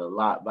 Not like it a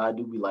lot, but I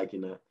do be liking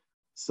that.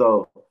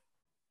 So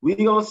we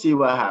gonna see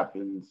what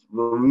happens.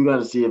 We're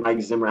gonna see if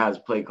Mike Zimmer has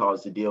play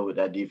calls to deal with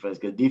that defense,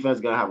 because defense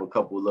is gonna have a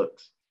couple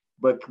looks.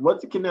 But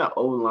what can that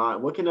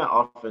O-line, what can that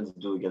offense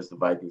do against the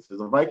Vikings?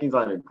 Because the Vikings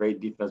aren't a great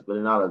defense, but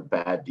they're not a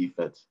bad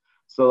defense.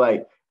 So,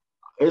 like,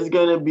 it's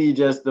going to be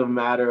just a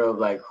matter of,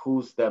 like,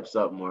 who steps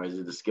up more. Is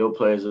it the skill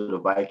players of the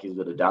Vikings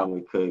with the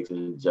Dalvin Cooks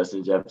and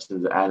Justin Jefferson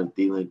and Adam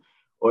Thielen?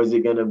 Or is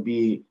it going to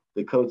be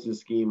the coaching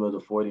scheme of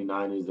the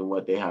 49ers and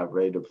what they have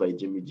ready to play?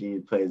 Jimmy G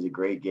plays a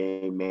great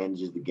game,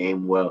 manages the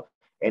game well,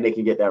 and they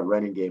can get that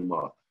running game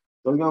off.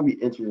 So it's going to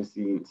be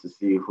interesting to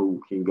see who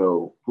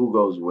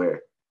goes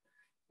where.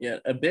 Yeah,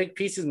 a big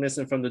piece is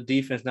missing from the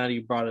defense now that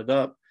you brought it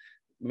up.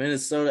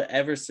 Minnesota,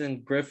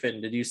 Everson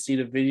Griffin. Did you see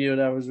the video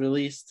that was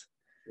released?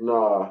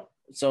 No.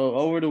 So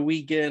over the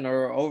weekend, not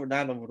over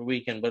the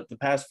weekend, but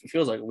it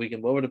feels like a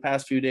weekend, but over the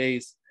past few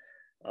days,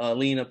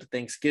 leading up to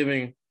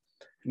Thanksgiving,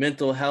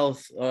 mental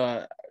health,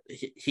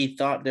 he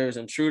thought there was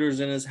intruders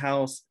in his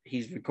house.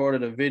 He's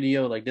recorded a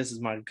video like, this is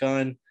my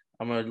gun.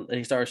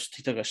 He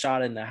took a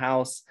shot in the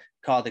house,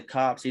 called the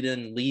cops. He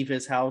didn't leave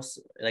his house,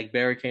 like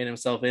barricade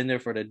himself in there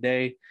for the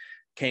day.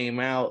 Came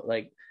out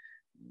like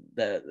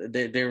that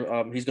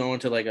he's going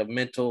to like a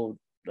mental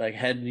like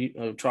head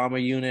trauma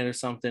unit or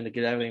something to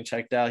get everything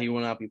checked out. He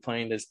will not be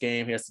playing this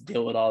game. He has to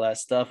deal with all that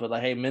stuff. But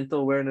like, hey, mental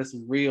awareness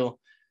is real.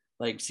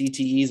 Like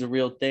CTE is a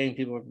real thing.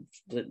 People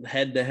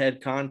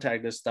head-to-head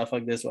contact and stuff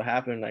like this will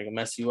happen, like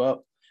mess you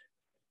up.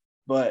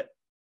 But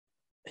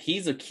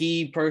he's a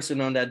key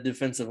person on that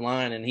defensive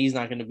line, and he's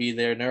not going to be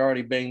there. And they're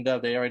already banged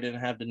up. They already didn't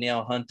have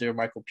Danielle Hunter,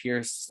 Michael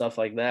Pierce, stuff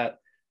like that.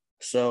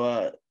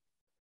 So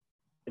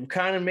it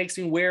kind of makes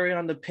me wary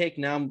on the pick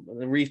now. I'm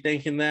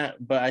rethinking that,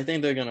 but I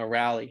think they're going to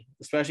rally,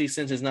 especially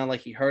since it's not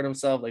like he hurt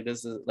himself. Like,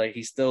 this is like,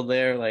 he's still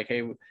there. Like,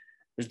 hey,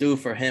 let's do it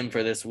for him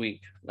for this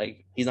week.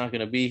 Like, he's not going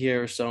to be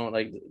here. So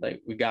like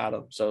we got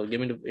him. So I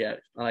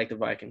like the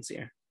Vikings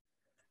here.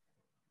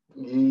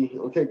 Yeah,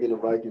 I'm taking the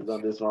Vikings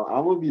on this one.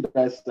 I'm going to be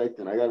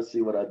dissecting. I got to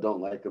see what I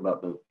don't like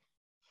about them.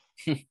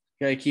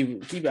 Okay,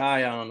 keep an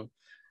eye on them.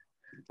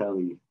 I'm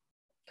telling you.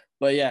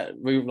 But yeah,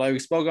 we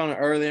spoke on it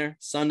earlier.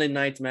 Sunday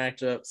night's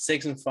matchup: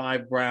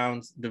 6-5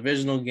 Browns,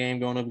 divisional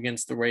game going up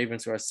against the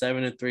Ravens, who are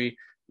 7-3.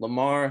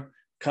 Lamar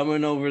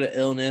coming over the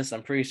illness.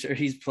 I'm pretty sure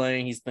he's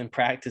playing. He's been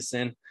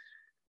practicing.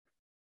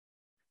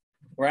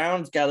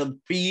 Browns got to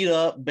beat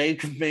up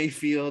Baker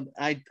Mayfield.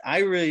 I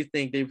really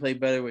think they play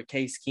better with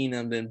Case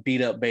Keenum than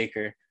beat up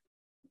Baker.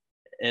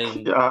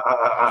 And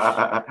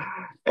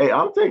hey,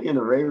 I'm taking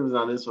the Ravens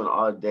on this one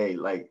all day.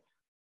 Like,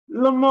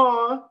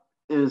 Lamar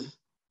is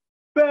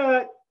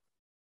back.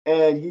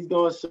 And he's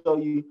going to show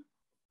you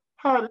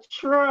how to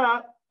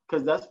try,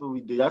 because that's what we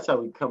do. That's how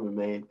we come,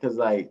 man. Because,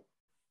 like,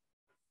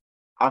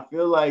 I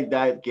feel like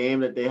that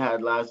game that they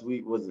had last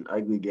week was an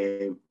ugly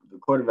game. The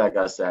quarterback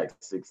got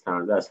sacked 6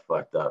 times. That's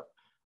fucked up.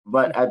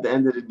 But at the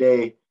end of the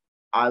day,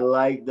 I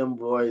like them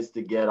boys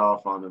to get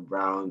off on the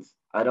Browns.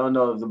 I don't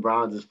know if the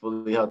Browns is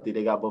fully healthy.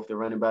 They got both the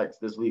running backs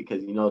this week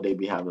because, they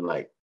be having,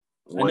 like,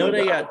 I know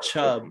they got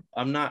Chubb.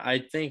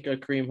 I think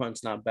Kareem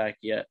Hunt's not back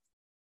yet.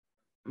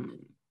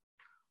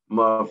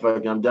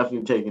 Motherfucker, I'm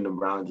definitely taking the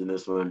Browns in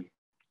this one.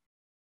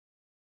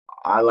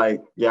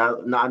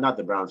 Not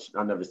the Browns.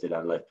 I'll never say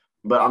that in life.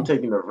 But I'm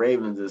taking the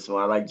Ravens this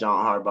one. I like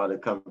John Harbaugh to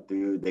come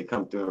through. They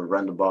come through and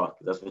run the ball.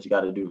 That's what you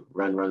got to do.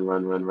 Run.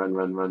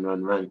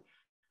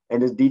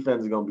 And this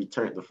defense is going to be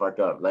turned the fuck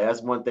up. Like,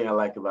 that's one thing I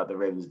like about the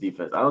Ravens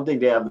defense. I don't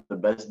think they have the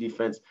best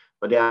defense,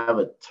 but they have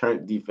a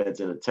turned defense,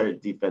 and a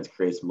turned defense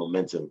creates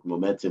momentum.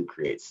 Momentum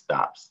creates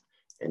stops,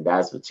 and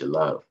that's what you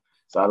love.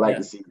 So I like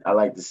to see it. I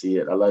love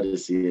to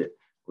see it.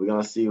 We're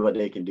gonna see what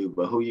they can do,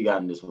 but who you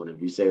got in this one?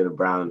 If you say the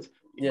Browns,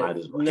 you might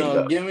as well.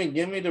 No,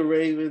 give me the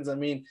Ravens. I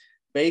mean,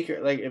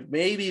 Baker. Like,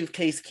 if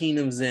Case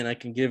Keenum's in, I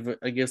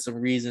give some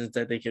reasons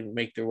that they can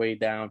make their way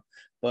down.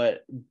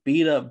 But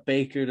beat up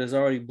Baker. There's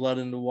already blood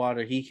in the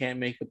water. He can't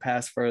make a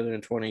pass further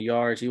than 20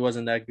 yards. He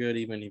wasn't that good,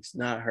 even if he's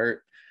not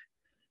hurt.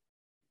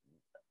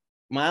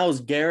 Myles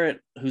Garrett,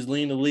 who's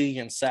leading the league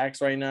in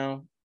sacks right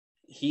now,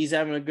 he's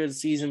having a good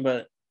season,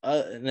 but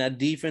and that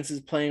defense is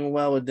playing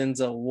well with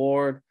Denzel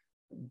Ward.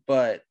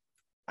 But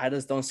I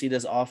just don't see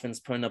this offense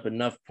putting up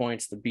enough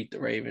points to beat the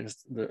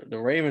Ravens. The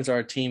Ravens are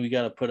a team you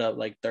got to put up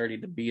like 30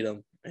 to beat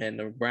them, and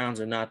the Browns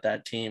are not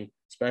that team,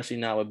 especially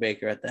not with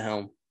Baker at the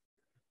helm.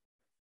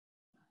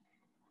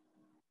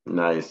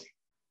 Nice.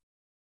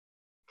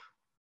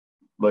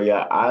 But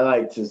yeah, I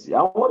like to see. I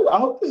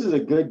hope this is a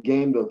good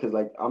game though, because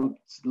like I'm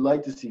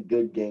like to see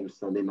good games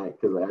Sunday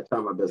night, because I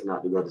try my best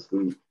not to go to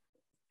sleep.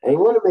 I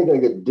want to make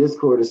like a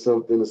Discord or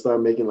something to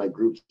start making like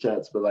group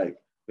chats, but like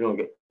we don't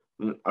get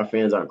our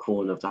fans aren't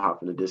cool enough to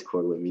hop in the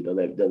Discord with me. They'll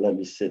let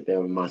me sit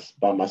there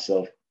by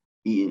myself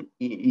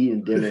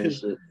eating dinner and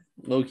shit.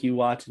 Low key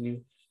watching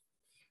you.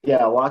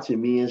 Yeah,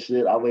 watching me and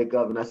shit. I wake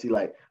up and I see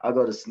like I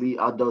go to sleep,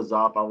 I'll doze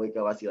off. I wake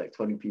up, I see like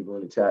 20 people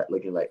in the chat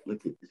looking like,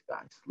 look at this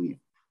guy sleep.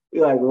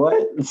 You're like,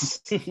 what?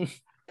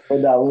 But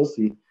nah, we'll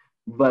see.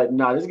 But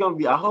no, this is gonna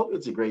be. I hope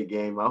it's a great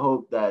game. I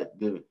hope that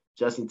the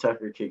Justin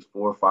Tucker kicks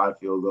 4 or 5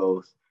 field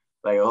goals.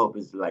 Like I hope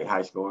it's like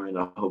high scoring.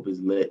 I hope it's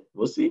lit.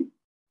 We'll see.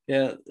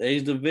 Yeah,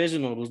 it's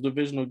divisional. Those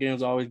divisional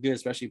games are always good,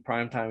 especially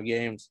primetime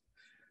games.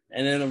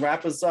 And then to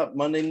wrap us up,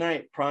 Monday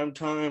night,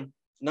 primetime,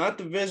 not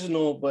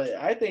divisional, but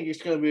I think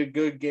it's going to be a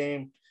good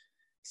game.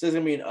 It's going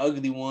to be an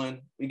ugly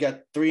one. We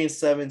got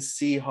 3-7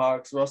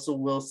 Seahawks, Russell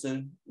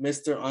Wilson,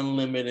 Mr.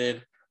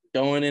 Unlimited,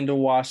 going into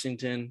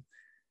Washington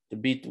to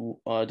beat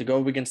to go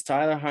up against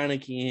Tyler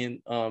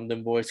Heineke and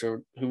them boys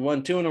who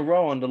won 2 in a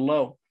row on the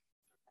low.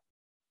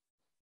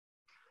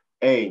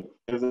 Hey,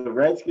 if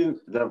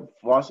the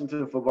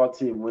Washington football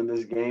team win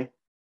this game,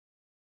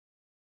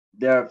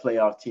 they're a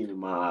playoff team in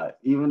my eye.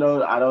 Even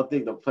though I don't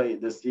think the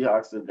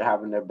Seahawks are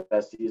having their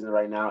best season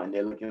right now, and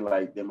they're looking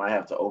like they might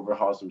have to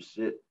overhaul some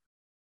shit.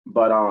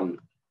 But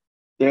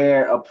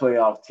they're a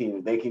playoff team.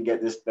 If they can get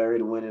this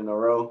 3rd win in a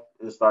row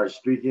and start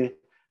streaking,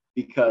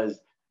 because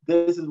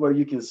this is where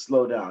you can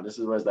slow down. This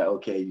is where it's like,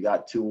 okay, you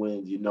got 2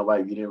 wins. You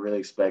didn't really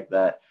expect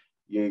that.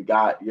 You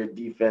got your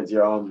defense,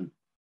 your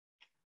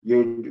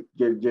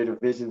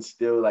division's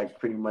still like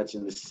pretty much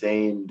in the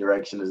same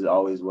direction as it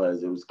always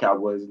was. It was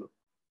Cowboys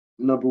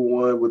number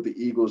 1 with the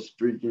Eagles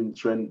streaking,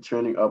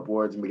 trending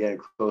upwards and getting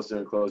closer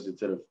and closer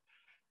to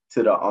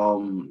the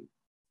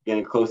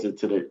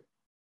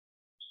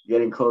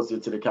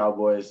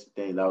Cowboys.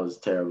 Dang, that was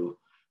terrible.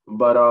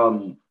 But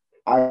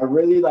I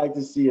really like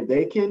to see if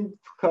they can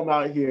come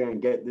out here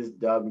and get this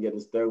dub and get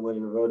this 3rd win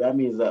in a row. That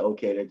means that,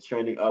 okay, they're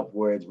trending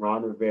upwards.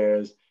 Ron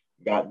Rivera's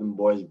got them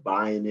boys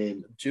buying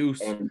in.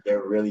 Juice. And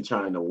they're really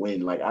trying to win.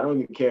 Like, I don't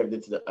even care if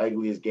it's the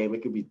ugliest game.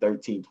 It could be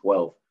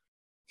 13-12.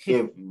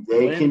 If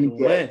they can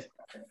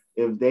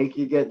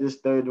get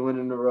this 3rd win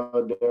in a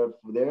row,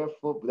 they're a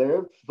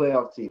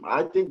playoff team.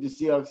 I think the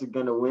Seahawks are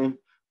going to win.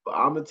 But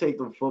I'm going to take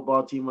the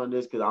football team on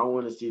this because I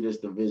want to see this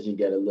division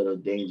get a little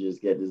dangerous,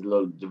 get a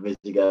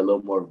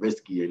little more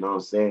risky, you know what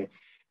I'm saying?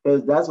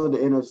 Because that's what the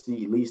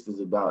NFC least is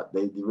about.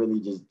 They really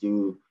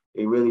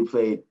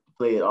play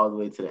it all the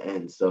way to the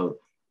end. So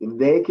if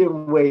they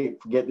can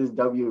get this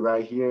W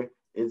right here,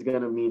 it's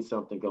going to mean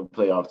something come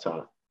playoff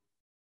time.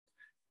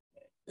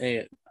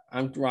 Hey,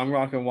 I'm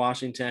rocking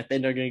Washington. I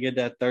think they're going to get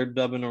that 3rd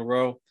dub in a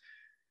row.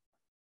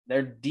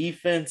 Their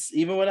defense,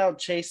 even without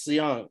Chase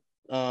Young,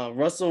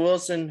 Russell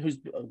Wilson, who's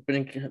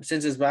been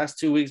since his last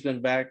 2 weeks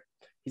been back,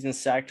 he's been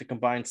sacked a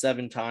combined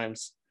 7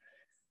 times,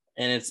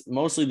 and it's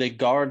mostly the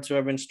guards who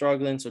have been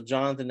struggling. So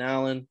Jonathan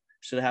Allen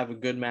should have a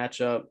good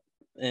matchup,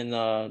 and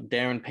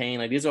Darren Payne.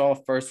 Like these are all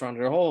first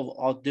rounders. Their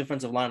all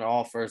defensive line are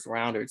all first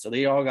rounders, so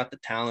they all got the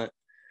talent.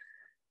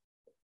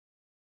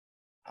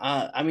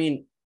 I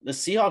mean, the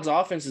Seahawks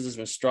offense has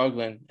been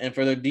struggling, and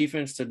for their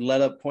defense to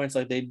let up points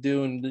like they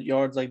do and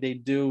yards like they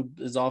do,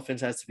 this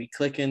offense has to be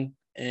clicking.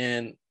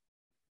 And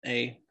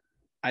I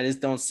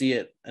just don't see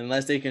it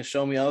unless they can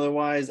show me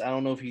otherwise. I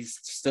don't know if he's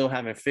still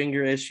having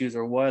finger issues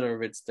or what,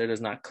 or if they're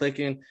just not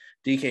clicking.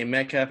 DK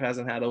Metcalf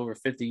hasn't had over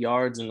 50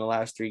 yards in the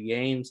last 3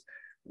 games.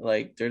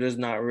 Like they're just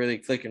not really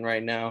clicking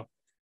right now.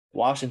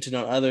 Washington,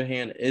 on the other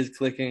hand, is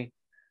clicking.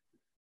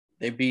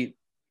 They beat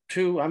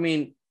 2. I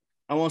mean,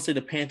 I won't say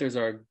the Panthers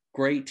are a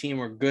great team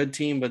or good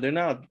team, but they're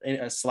not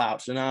a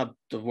slouch. They're not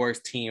the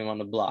worst team on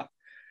the block.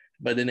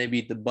 But then they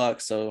beat the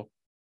Bucs, so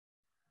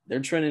they're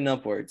trending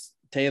upwards.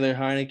 Taylor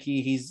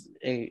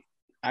Heineke,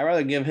 I'd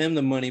rather give him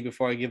the money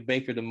before I give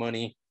Baker the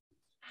money.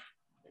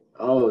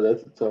 Oh,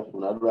 that's a tough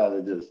one. I'd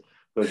rather just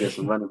go get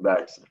some running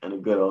backs and a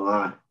good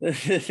O-line.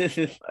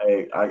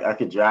 I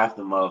could draft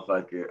a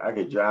motherfucker.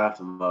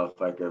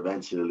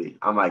 Eventually.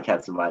 I might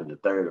catch somebody in the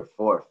 3rd or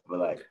 4th, but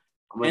like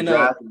I'm gonna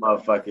draft a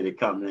motherfucker to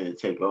come in and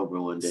take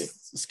over one day.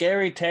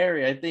 Scary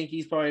Terry. I think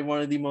he's probably one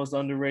of the most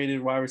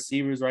underrated wide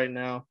receivers right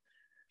now.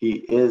 He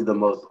is the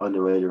most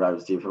underrated wide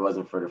receiver. If it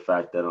wasn't for the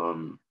fact that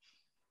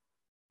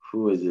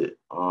who is it?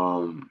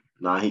 I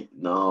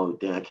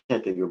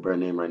can't think of a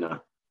brand name right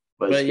now.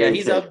 But yeah,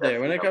 he's up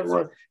there when it comes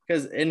to,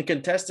 because in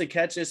contested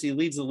catches, he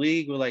leads the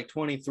league with like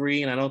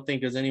 23, and I don't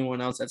think there's anyone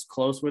else that's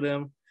close with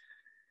him.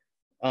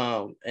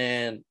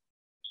 And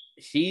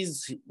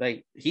he's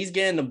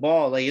getting the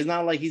ball. Like it's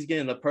not like he's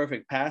getting the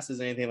perfect passes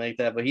or anything like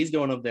that, but he's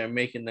going up there and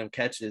making them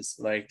catches.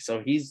 Like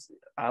so,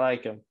 I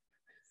like him.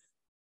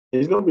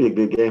 It's gonna be a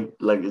good game.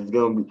 Like it's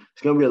gonna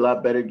be a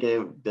lot better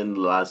game than the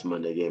last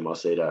Monday game. I'll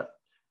say that.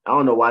 I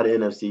don't know why the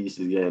NFC is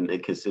getting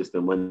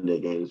inconsistent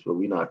Monday games, but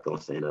we're not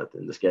gonna say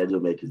nothing. The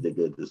schedule makers did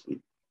good this week.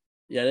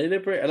 Yeah, they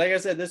did pretty. Like I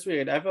said, this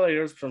week I feel like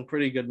there's some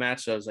pretty good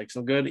matchups, like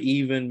some good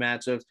even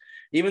matchups.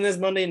 Even this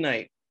Monday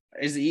night,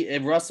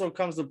 if Russell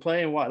comes to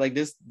play and like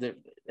this,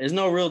 there's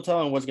no real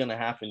telling what's gonna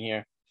happen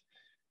here.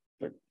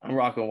 But I'm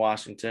rocking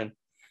Washington.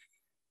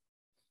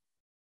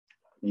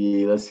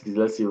 Yeah, let's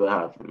see what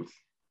happens.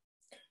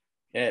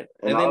 Yeah,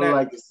 and I would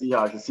like the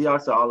Seahawks. The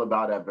Seahawks are all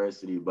about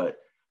adversity, but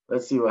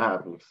let's see what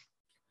happens.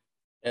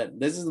 Yeah,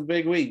 this is a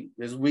big week.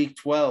 This is week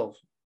 12.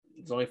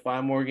 There's only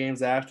 5 more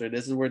games after.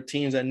 This is where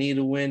teams that need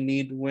to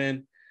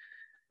win.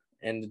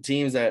 And the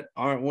teams that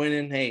aren't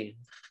winning, hey,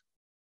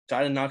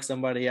 try to knock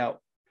somebody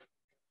out.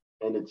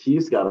 And the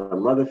Chiefs got a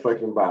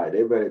motherfucking bye.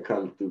 They better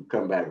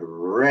come back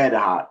red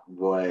hot,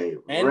 boy.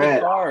 And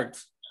the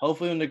Cards.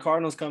 Hopefully when the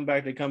Cardinals come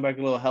back, they come back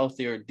a little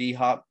healthier.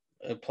 D-Hop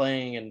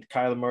playing and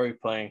Kyler Murray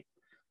playing.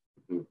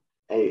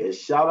 Hey, and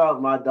shout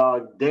out my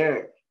dog,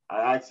 Derek.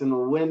 I asked him to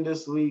win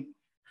this week,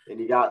 and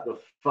he got the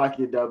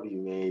fucking W,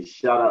 man.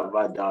 Shout out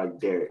my dog,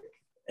 Derek.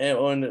 And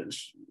on the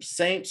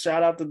Saints,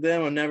 shout out to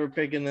them. I'm never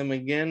picking them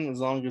again as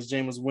long as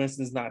Jameis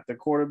Winston's not the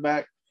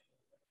quarterback.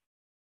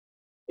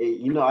 Hey,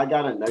 I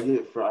got a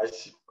nugget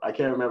I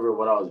can't remember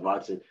what I was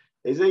watching.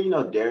 They say,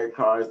 Derek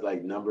Carr is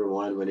like number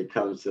 1 when it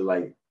comes to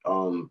like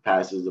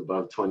passes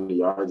above 20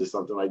 yards or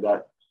something like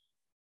that.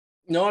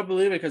 No, I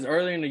believe it because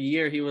earlier in the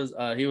year he was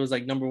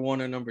like number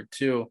 1 or number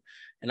 2,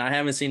 and I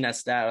haven't seen that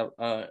stat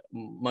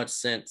much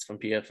since from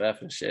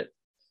PFF and shit.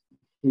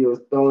 He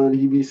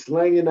be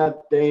slinging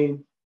that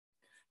thing.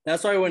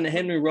 That's why when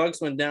Henry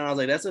Ruggs went down, I was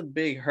like, that's a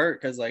big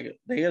hurt because like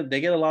they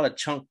get a lot of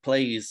chunk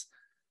plays.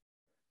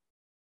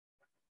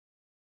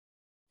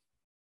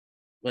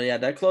 But yeah,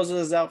 that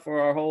closes us out for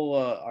our whole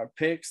our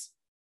picks.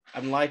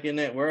 I'm liking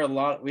it.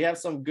 We have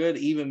some good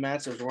even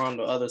matchups. We're on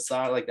the other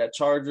side, like that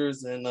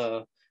Chargers and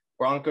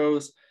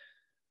Broncos,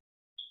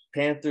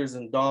 Panthers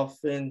and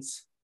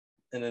Dolphins,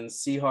 and then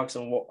Seahawks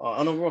and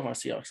I don't know if my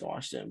Seahawks and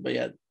Washington. But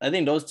yeah, I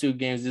think those 2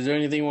 games. Is there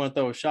anything you want to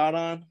throw a shot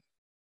on?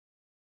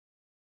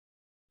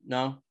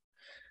 No.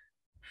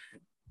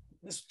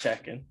 Just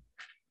checking.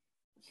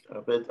 I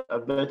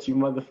bet you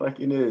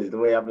motherfucking is the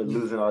way I've been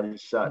losing all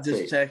these shots.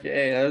 Just checking.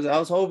 Hey, I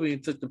was hoping you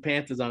took the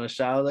Panthers on a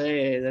shot. I was like,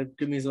 hey, that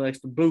give me some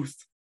extra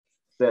boost.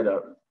 Set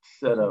up.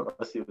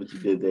 I see what you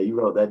did there. You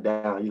wrote that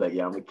down. You're like,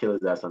 yeah, I'm gonna kill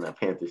his ass on that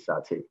Panthers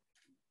shot take.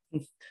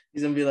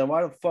 He's gonna be like,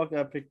 why the fuck did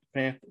I pick the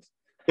Panthers?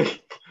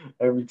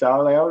 Every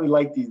time, I really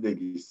like these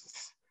niggas.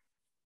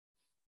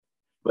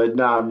 But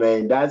nah,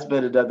 man, that's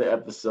been another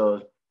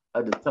episode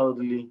of the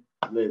Totally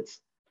Blitz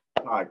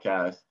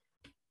podcast.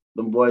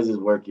 Them boys is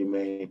working,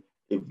 man.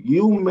 If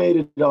you made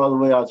it all the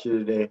way out here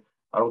today,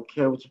 I don't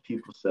care what your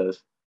people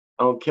says.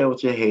 I don't care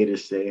what your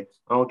haters say.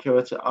 I don't care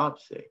what your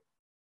ops say.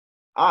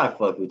 I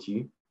fuck with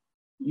you.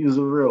 You's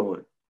a real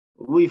one.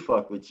 We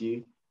fuck with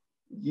you.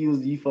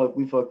 We fuck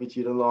with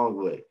you the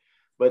long way.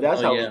 But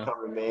that's how we're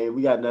coming, man.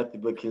 We got nothing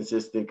but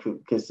consistent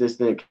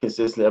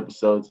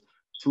episodes.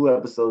 2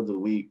 episodes a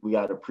week. We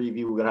got a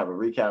preview. We're gonna have a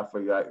recap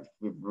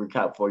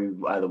for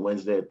you either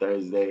Wednesday or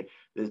Thursday.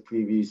 This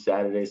preview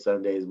Saturday,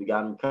 Sundays. We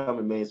got them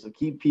coming, man. So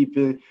keep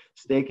peeping,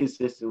 stay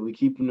consistent. We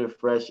keeping it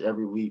fresh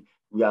every week.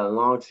 We got a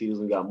long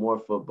season. We got more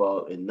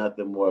football and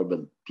nothing more.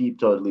 But peep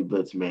Totally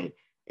Blitz, man.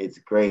 It's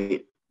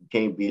great. You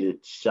can't beat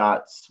it.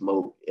 Shot,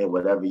 smoke, and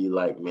whatever you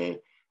like, man.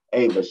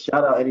 Hey, but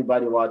shout out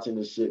anybody watching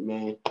this shit,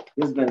 man.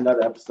 This has been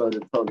another episode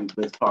of the Totally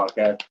Blitz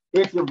podcast.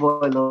 It's your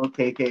boy Lil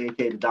KK,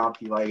 aka the Don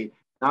P.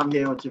 I'm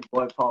here with your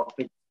boy Paul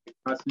Fick,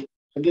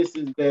 and this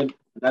has been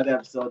another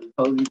episode of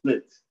Totally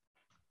Blitz.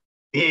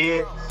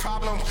 Yeah.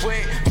 Problem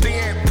with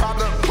being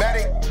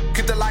problematic.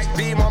 Get the light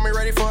beam on me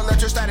ready for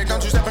electrostatic.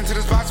 Don't you step into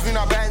this box if you're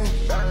not batting.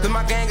 Cause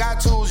my gang got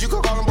tools. You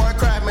can call them boy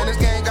crap, man. This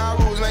gang got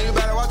rules, man. You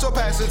better watch your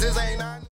passes. This ain't not.